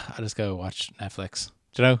kind of like, I'll just go watch Netflix.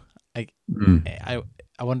 Do you know? I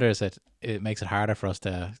wonder, is it makes it harder for us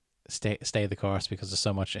to stay the course because there's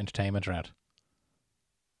so much entertainment around.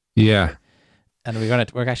 Yeah. And we're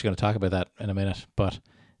actually going to talk about that in a minute, but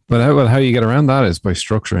how you get around that is by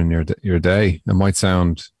structuring your day. It might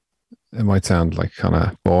sound like kind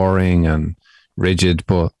of boring and rigid,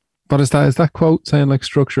 but is that quote saying like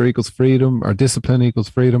structure equals freedom or discipline equals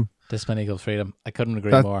freedom? Discipline equals freedom. I couldn't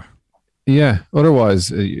agree more. Yeah. Otherwise,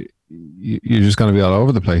 you're just going to be all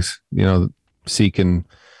over the place, seeking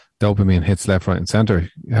dopamine hits left, right, and center.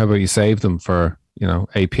 How about you save them for,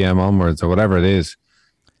 8 p.m. onwards or whatever it is?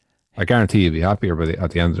 I guarantee you'll be happier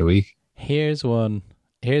at the end of the week. Here's one.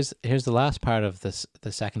 Here's the last part of this,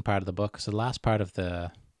 the second part of the book. So the last part of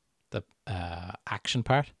the action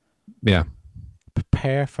part. Yeah.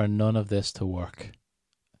 Prepare for none of this to work.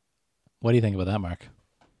 What do you think about that, Mark?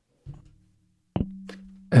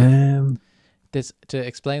 This, to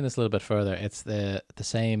explain this a little bit further, it's the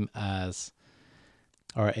same as,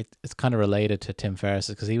 or it's kind of related to Tim Ferriss,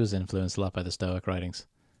 because he was influenced a lot by the Stoic writings.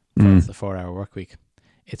 That's the 4-hour work week.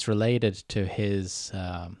 It's related to his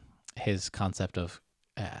concept of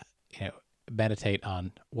meditate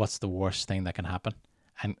on what's the worst thing that can happen,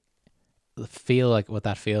 and feel like what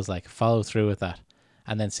that feels like, follow through with that,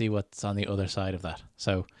 and then see what's on the other side of that.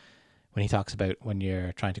 So when he talks about when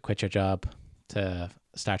you're trying to quit your job to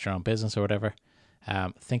start your own business or whatever,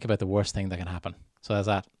 think about the worst thing that can happen. So there's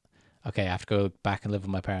that. Okay, I have to go back and live with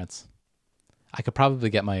my parents. I could probably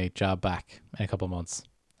get my job back in a couple of months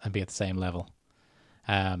and be at the same level.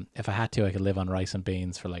 If I had to, I could live on rice and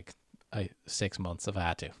beans for like 6 months if I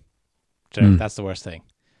had to. That's the worst thing.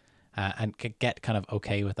 And get kind of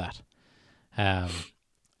okay with that.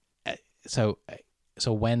 So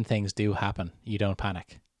when things do happen, you don't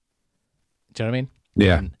panic. Do you know what I mean?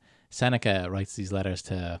 Yeah. And Seneca writes these letters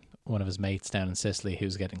to one of his mates down in Sicily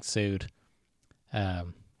who's getting sued.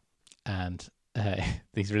 And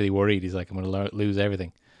he's really worried. He's like, I'm going to lose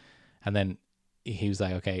everything. And then he was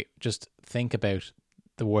like, okay, just think about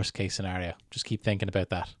the worst case scenario. Just keep thinking about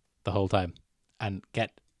that the whole time and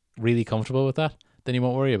get really comfortable with that. Then you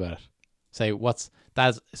won't worry about it. Say,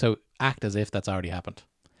 so act as if that's already happened.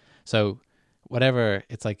 So whatever,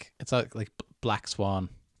 it's like black swan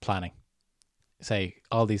planning. Say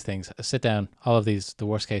all these things, sit down, all of these, the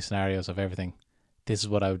worst case scenarios of everything. This is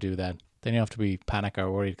what I would do then. Then you don't have to be panic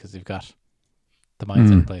or worried because you've got the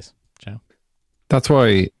mindset in place. You know? That's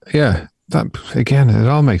why, yeah, that again, it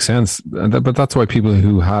all makes sense. But that's why people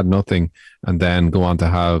who had nothing and then go on to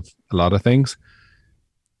have a lot of things,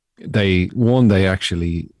 they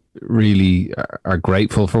actually really are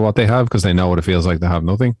grateful for what they have because they know what it feels like to have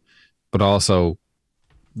nothing. But also,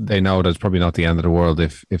 they know that it's probably not the end of the world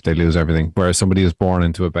if they lose everything. Whereas somebody who's born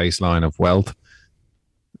into a baseline of wealth,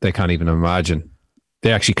 they can't even imagine.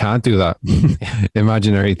 They actually can't do that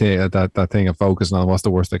imaginary thing, that thing of focusing on what's the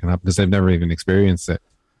worst that can happen because they've never even experienced it.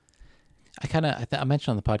 I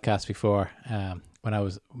mentioned on the podcast before when I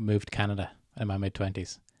moved to Canada in my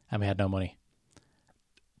mid-20s and we had no money.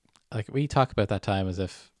 Like, we talk about that time as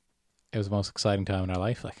if it was the most exciting time in our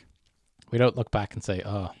life. Like, we don't look back and say,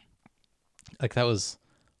 oh, like that was,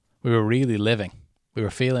 we were really living. We were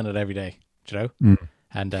feeling it every day, you know?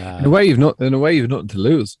 And in a way, you've nothing to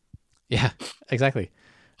lose. Yeah, exactly.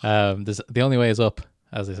 The only way is up,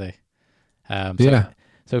 as they say.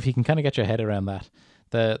 So if you can kind of get your head around that,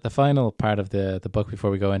 the final part of the book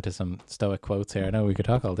before we go into some Stoic quotes here, I know we could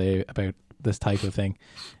talk all day about this type of thing,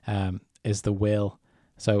 is the will.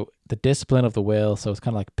 So the discipline of the will. So it's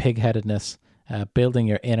kind of like pig-headedness, building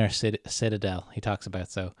your inner citadel. He talks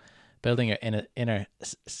about, so building your inner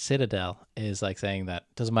citadel is like saying that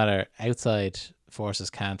it doesn't matter, outside forces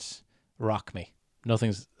can't rock me.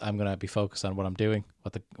 I'm going to be focused on what I'm doing,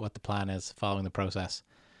 what the plan is, following the process.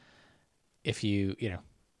 If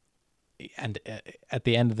and at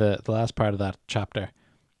the end of the last part of that chapter,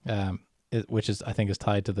 which is I think is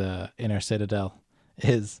tied to the inner citadel,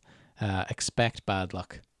 is expect bad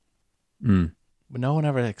luck. Mm. But no one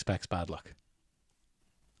ever expects bad luck.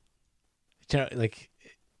 You know, like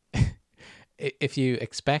if you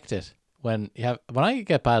expect it when I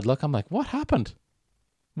get bad luck, I'm like, what happened?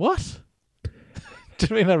 What? Do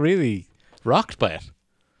you mean I'm really rocked by it?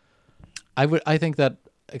 I think that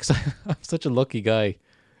I'm such a lucky guy,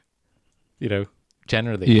 you know,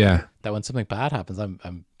 generally. Yeah. That when something bad happens,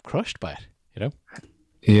 I'm crushed by it, you know?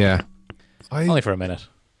 Yeah. Only for a minute.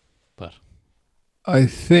 But I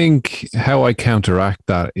think how I counteract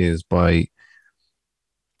that is by,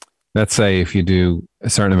 let's say if you do a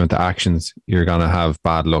certain amount of actions, you're going to have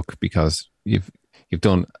bad luck because you've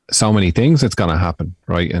done so many things, it's going to happen,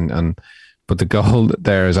 right? But the goal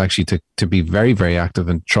there is actually to be very, very active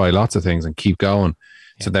and try lots of things and keep going.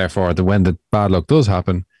 Yeah. So therefore, when the bad luck does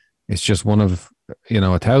happen, it's just one of,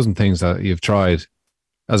 1,000 things that you've tried,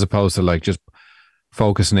 as opposed to like just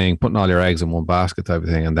focusing, putting all your eggs in one basket type of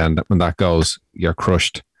thing. And then when that goes, you're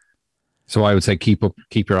crushed. So I would say keep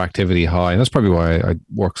your activity high. And that's probably why I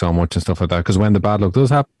work so much and stuff like that. Because when the bad luck does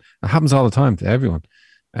happen, it happens all the time to everyone.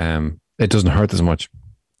 It doesn't hurt as much.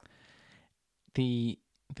 The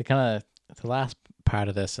kind of the last part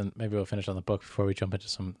of this, and maybe we'll finish on the book before we jump into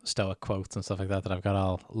some Stoic quotes and stuff like that I've got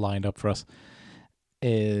all lined up for us,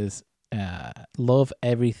 is love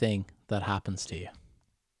everything that happens to you.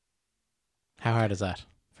 How hard is that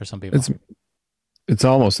for some people? It's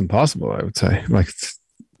almost impossible, I would say. Like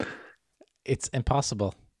it's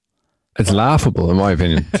impossible. It's laughable, in my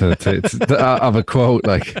opinion, of a quote.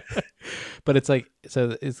 Like, but it's like,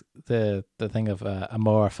 so it's the thing of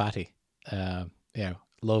amor fati.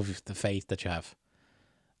 Love the faith that you have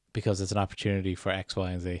because it's an opportunity for X,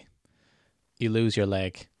 Y, and Z. You lose your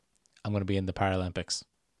leg, I'm going to be in the Paralympics.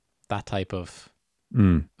 That type of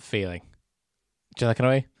feeling. Do you like it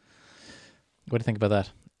away? What do you think about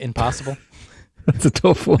that? Impossible? That's a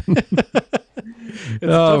tough one. We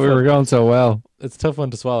were going so well. It's a tough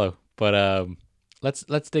one to swallow. But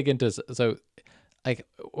let's dig into this. So, like,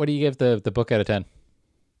 what do you give the book out of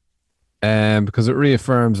 10? Because it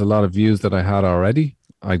reaffirms a lot of views that I had already.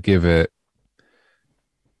 I'd give it.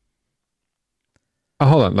 Oh,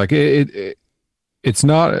 hold on, like it's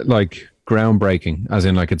not like groundbreaking, as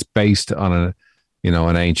in like it's based on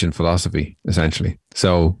an ancient philosophy essentially.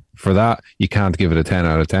 So for that, you can't give it a 10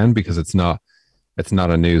 out of 10 because it's not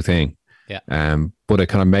a new thing. Yeah. But it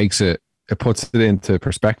kind of makes it puts it into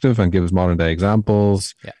perspective and gives modern day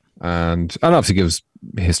examples. Yeah. And obviously gives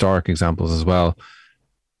historic examples as well.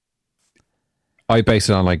 I base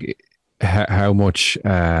it on like how much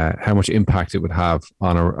impact it would have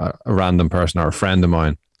on a random person or a friend of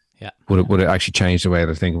mine. Yeah. Would it actually change the way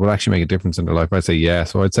they think? Would it actually make a difference in their life? I'd say yeah.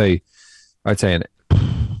 So I'd say an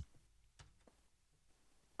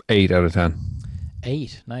 8 out of 10.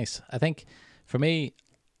 8, nice. I think for me,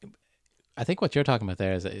 I think what you're talking about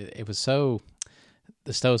there is it was so,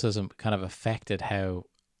 the Stoicism kind of affected how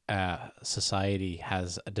society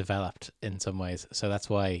has developed in some ways. So that's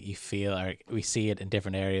why you feel, or we see it in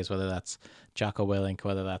different areas, whether that's Jocko Willink,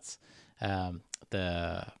 whether that's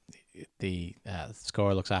the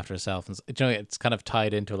score looks after itself, and it's kind of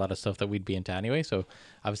tied into a lot of stuff that we'd be into anyway. So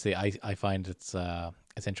obviously I find it's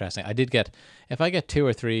interesting. If I get 2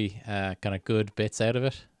 or 3 kind of good bits out of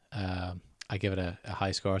it, I give it a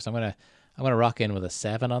high score. So I'm gonna rock in with a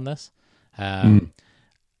 7 on this.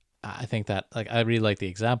 I think that, like, I really like the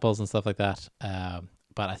examples and stuff like that.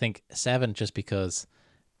 But I think 7 just because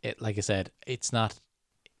it, like I said, it's not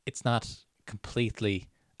completely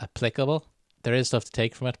applicable. There is stuff to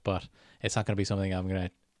take from it, but it's not going to be something I'm going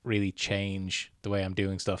to really change the way I'm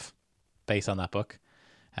doing stuff based on that book.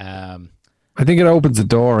 I think it opens the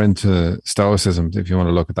door into Stoicism if you want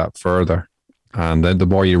to look at that further. And then the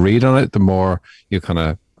more you read on it, the more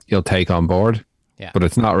you'll take on board. Yeah. But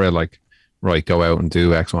it's not real like, right, go out and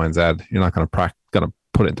do X, Y, and Z. You're not going to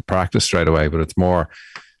put it into practice straight away, but it's more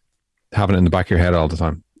having it in the back of your head all the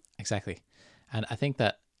time. Exactly. And I think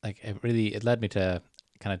that, like, it led me to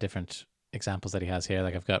kind of different examples that he has here.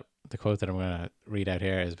 Like, I've got the quote that I'm going to read out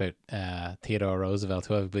here is about Theodore Roosevelt,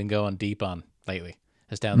 who I've been going deep on lately.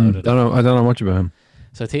 Just downloaded I don't know much about him.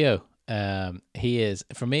 So Theo, he is,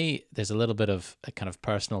 for me, there's a little bit of a kind of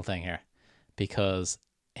personal thing here, because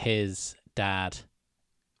his dad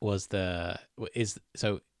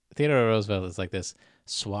so Theodore Roosevelt is like this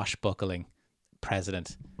swashbuckling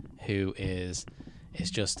president who is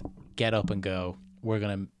just get up and go. We're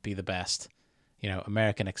going to be the best,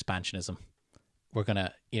 American expansionism. We're going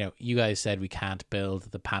to, you guys said we can't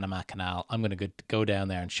build the Panama Canal. I'm going to go down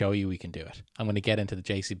there and show you we can do it. I'm going to get into the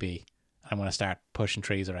JCB. I'm going to start pushing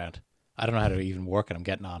trees around. I don't know how to even work it. I'm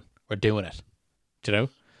getting on. we're doing it, do you know?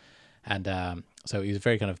 And so he was a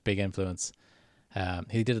very kind of big influence.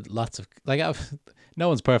 He did lots of no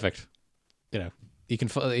one's perfect, you know. You can,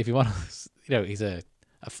 if you want to, you know, he's a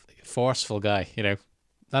forceful guy, you know.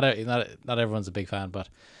 Not everyone's a big fan, but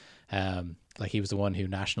like he was the one who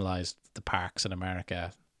nationalized the parks in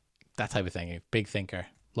America, that type of thing. A big thinker,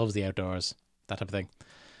 loves the outdoors, that type of thing.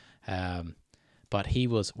 But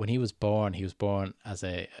when he was born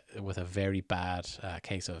with a very bad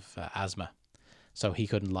case of asthma, so he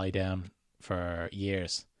couldn't lie down for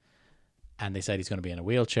years, and they said he's going to be in a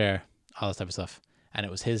wheelchair, all this type of stuff. And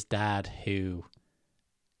it was his dad who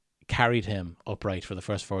carried him upright for the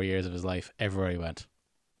first 4 years of his life everywhere he went.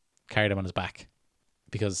 Carried him on his back,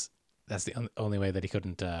 because that's the only way that he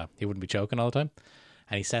wouldn't be choking all the time.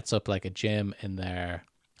 And he sets up like a gym in their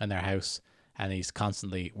house, and he's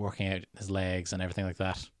constantly working out his legs and everything like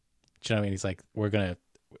that. Do you know what I mean? He's like,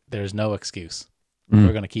 there's no excuse.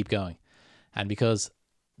 We're gonna keep going. And because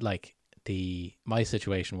like my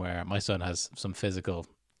situation where my son has some physical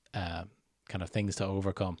kind of things to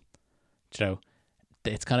overcome, you know,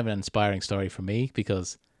 it's kind of an inspiring story for me,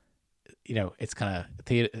 because you know, it's kind of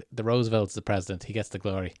the Roosevelt's the president, he gets the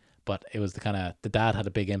glory, but it was the dad had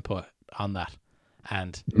a big input on that.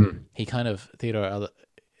 And he kind of, Theodore,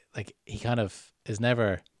 like he kind of is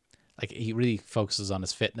never, like he really focuses on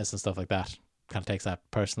his fitness and stuff like that, kind of takes that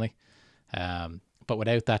personally, but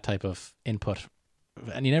without that type of input,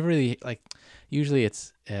 and you never really, like, usually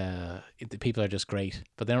it's the people are just great,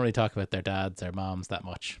 but they don't really talk about their dads, their moms that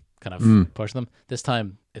much, kind of pushing them. This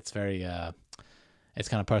time it's very it's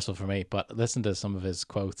kind of personal for me. But listen to some of his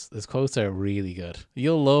quotes. His quotes are really good.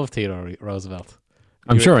 You'll love Theodore Roosevelt.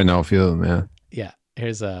 I'm sure I know a few of them, yeah. Yeah,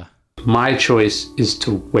 here's my choice is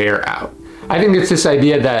to wear out. I think it's this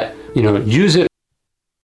idea that, you know, use it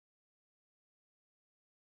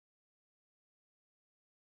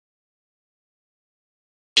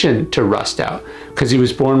to rust out, because he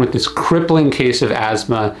was born with this crippling case of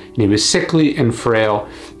asthma and he was sickly and frail.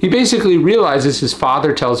 He basically realizes, his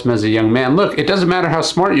father tells him as a young man, look, it doesn't matter how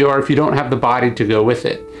smart you are if you don't have the body to go with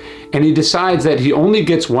it. And he decides that he only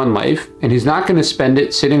gets one life, and he's not going to spend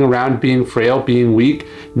it sitting around being frail, being weak,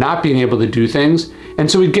 not being able to do things. And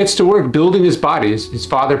so he gets to work building his body. His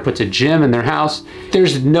father puts a gym in their house.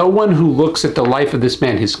 There's no one who looks at the life of this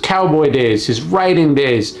man, his cowboy days, his writing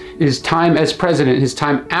days, his time as president, his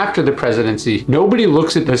time after the presidency. Nobody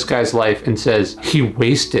looks at this guy's life and says he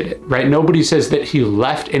wasted it, right? Nobody says that he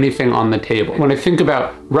left anything on the table. When I think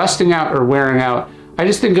about rusting out or wearing out, I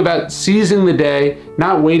just think about seizing the day,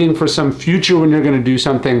 not waiting for some future when you're going to do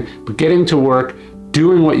something, but getting to work,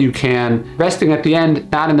 doing what you can, resting at the end,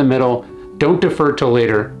 not in the middle. Don't defer till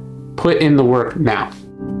later. Put in the work now.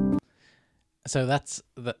 So that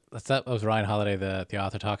was Ryan Holiday, the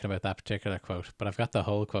author, talking about that particular quote. But I've got the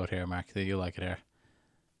whole quote here, Mark. You like it here?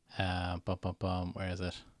 Where is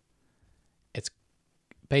it? It's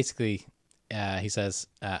basically he says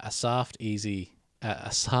a soft, easy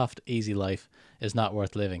life is not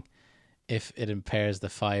worth living if it impairs the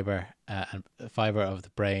fiber of the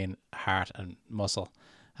brain, heart, and muscle.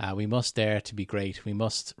 We must dare to be great. We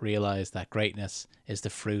must realize that greatness is the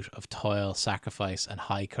fruit of toil, sacrifice, and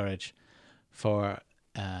high courage. For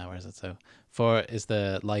is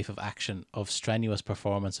the life of action, of strenuous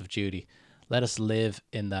performance of duty. Let us live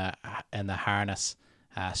in the harness,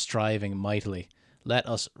 striving mightily. Let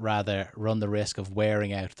us rather run the risk of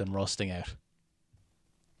wearing out than rusting out.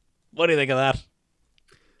 What do you think of that?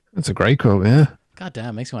 That's a great quote, yeah. God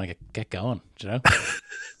damn, makes me want to get going, do you know?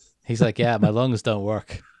 He's like, yeah, my lungs don't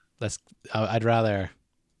work. I'd rather,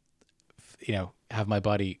 you know, have my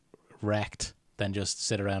body wrecked than just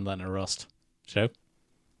sit around letting it rust. Do you know?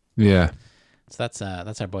 Yeah. So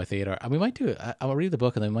that's our boy Theodore. And we might do, I'll read the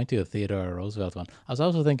book and then we might do a Theodore Roosevelt one. I was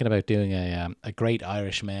also thinking about doing a great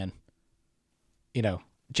Irish man, you know,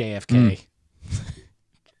 JFK.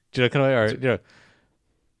 Do you know,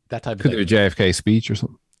 that type of thing. Could do a JFK speech or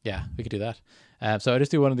something. Yeah, we could do that. So I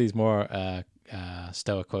just do one of these more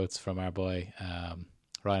stoic quotes from our boy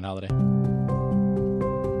Ryan Holiday.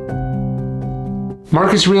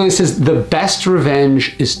 Marcus Aurelius says the best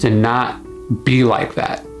revenge is to not be like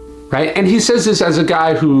that, right? And he says this as a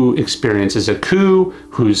guy who experiences a coup,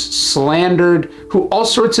 who's slandered, who all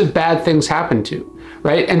sorts of bad things happen to,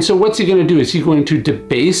 right? And so what's he going to do? Is he going to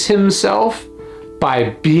debase himself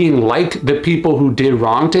by being like the people who did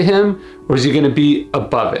wrong to him, or is he going to be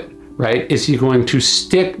above it? Right? Is he going to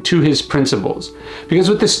stick to his principles? Because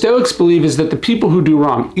what the Stoics believe is that the people who do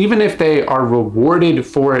wrong, even if they are rewarded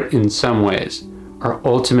for it in some ways, are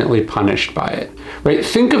ultimately punished by it, right?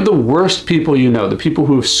 Think of the worst people you know, the people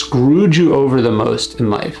who have screwed you over the most in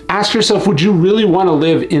life. Ask yourself, would you really want to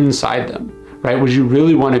live inside them? Right? Would you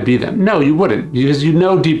really want to be them? No, you wouldn't, because you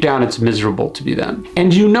know deep down it's miserable to be them.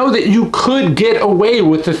 And you know that you could get away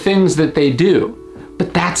with the things that they do,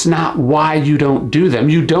 but that's not why you don't do them.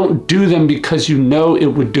 You don't do them because you know it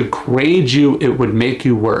would degrade you, it would make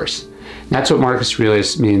you worse. And that's what Marcus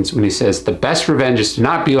Aurelius means when he says, the best revenge is to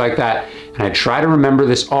not be like that. And I try to remember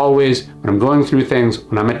this always when I'm going through things,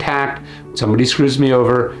 when I'm attacked, when somebody screws me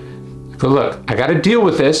over. Go, look, I got to deal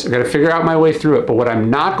with this. I got to figure out my way through it. But what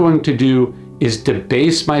I'm not going to do is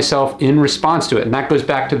debase myself in response to it. And that goes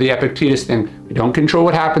back to the Epictetus thing. We don't control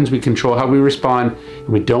what happens, we control how we respond, and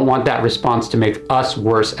we don't want that response to make us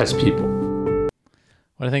worse as people.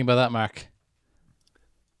 What do you think about that, Mark?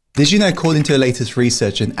 Did you know, according to the latest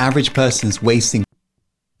research, an average person is wasting...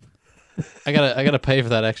 I gotta pay for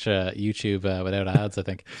that extra YouTube without ads, I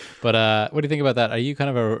think. But what do you think about that? Are you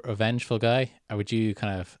kind of a vengeful guy, or would you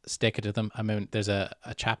kind of stick it to them? I mean, there's a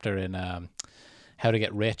chapter in How to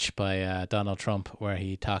Get Rich by Donald Trump where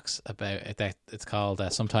he talks about it. That it's called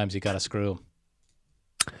Sometimes You Gotta Screw 'Em.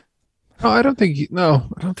 No, I don't think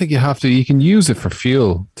you have to. You can use it for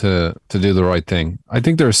fuel to do the right thing. I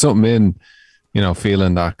think there's something in,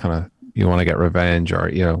 feeling that kind of you want to get revenge or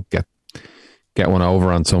get one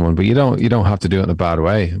over on someone, but you don't have to do it in a bad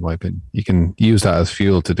way. In my opinion, you can use that as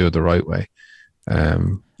fuel to do it the right way,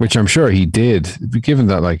 which I'm sure he did. Given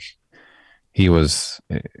that, he was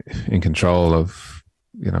in control of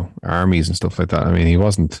armies and stuff like that. I mean, he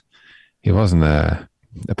wasn't a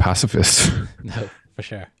pacifist. No, for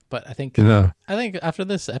sure. But I think after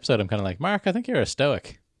this episode, I'm kind of like, Mark, I think you're a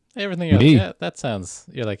stoic. Everything you're like, yeah, that sounds.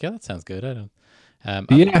 You're like, yeah, that sounds good. I don't.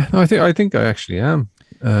 I think I actually am.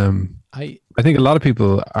 I think a lot of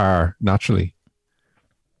people are naturally.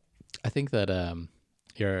 I think that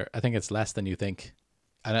I think it's less than you think.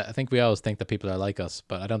 And I think we always think that people are like us,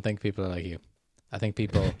 but I don't think people are like you. I think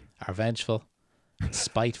people are vengeful,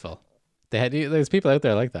 spiteful. There's people out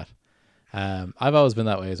there like that. I've always been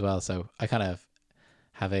that way as well. So I kind of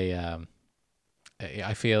have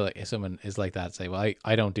I feel like if someone is like that, say, well,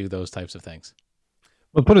 I don't do those types of things.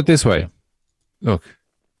 Well, put it this way. Look,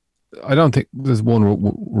 I don't think there's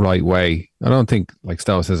one right way. I don't think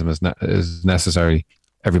stoicism is necessary.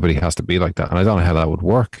 Everybody has to be like that. And I don't know how that would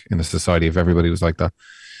work in a society if everybody was like that.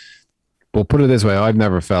 But put it this way, I've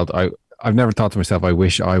never thought to myself, I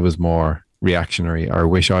wish I was more reactionary, or I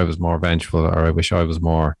wish I was more vengeful, or I wish I was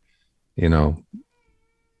more,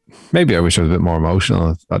 maybe I wish I was a bit more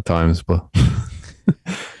emotional at times, but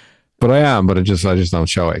but I am, but I just don't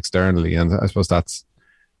show it externally. And I suppose that's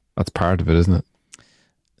part of it, isn't it?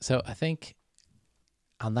 So I think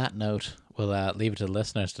on that note, we'll leave it to the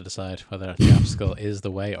listeners to decide whether the obstacle is the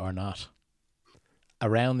way or not.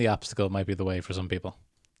 Around the obstacle might be the way for some people,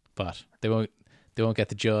 but they won't get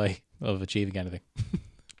the joy of achieving anything.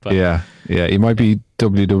 But, yeah, you might be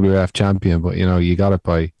WWF champion, but you got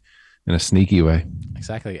it in a sneaky way.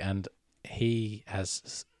 Exactly, and he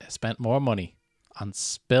has spent more money on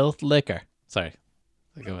spilt liquor. Sorry,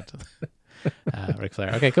 I go into Ric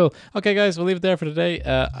Flair. Okay, cool. Okay, guys, we'll leave it there for today.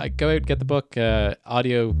 Go out and get the book,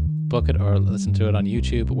 audio book it, or listen to it on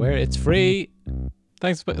YouTube where it's free.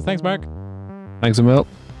 Thanks, Mark. Thanks, Emil.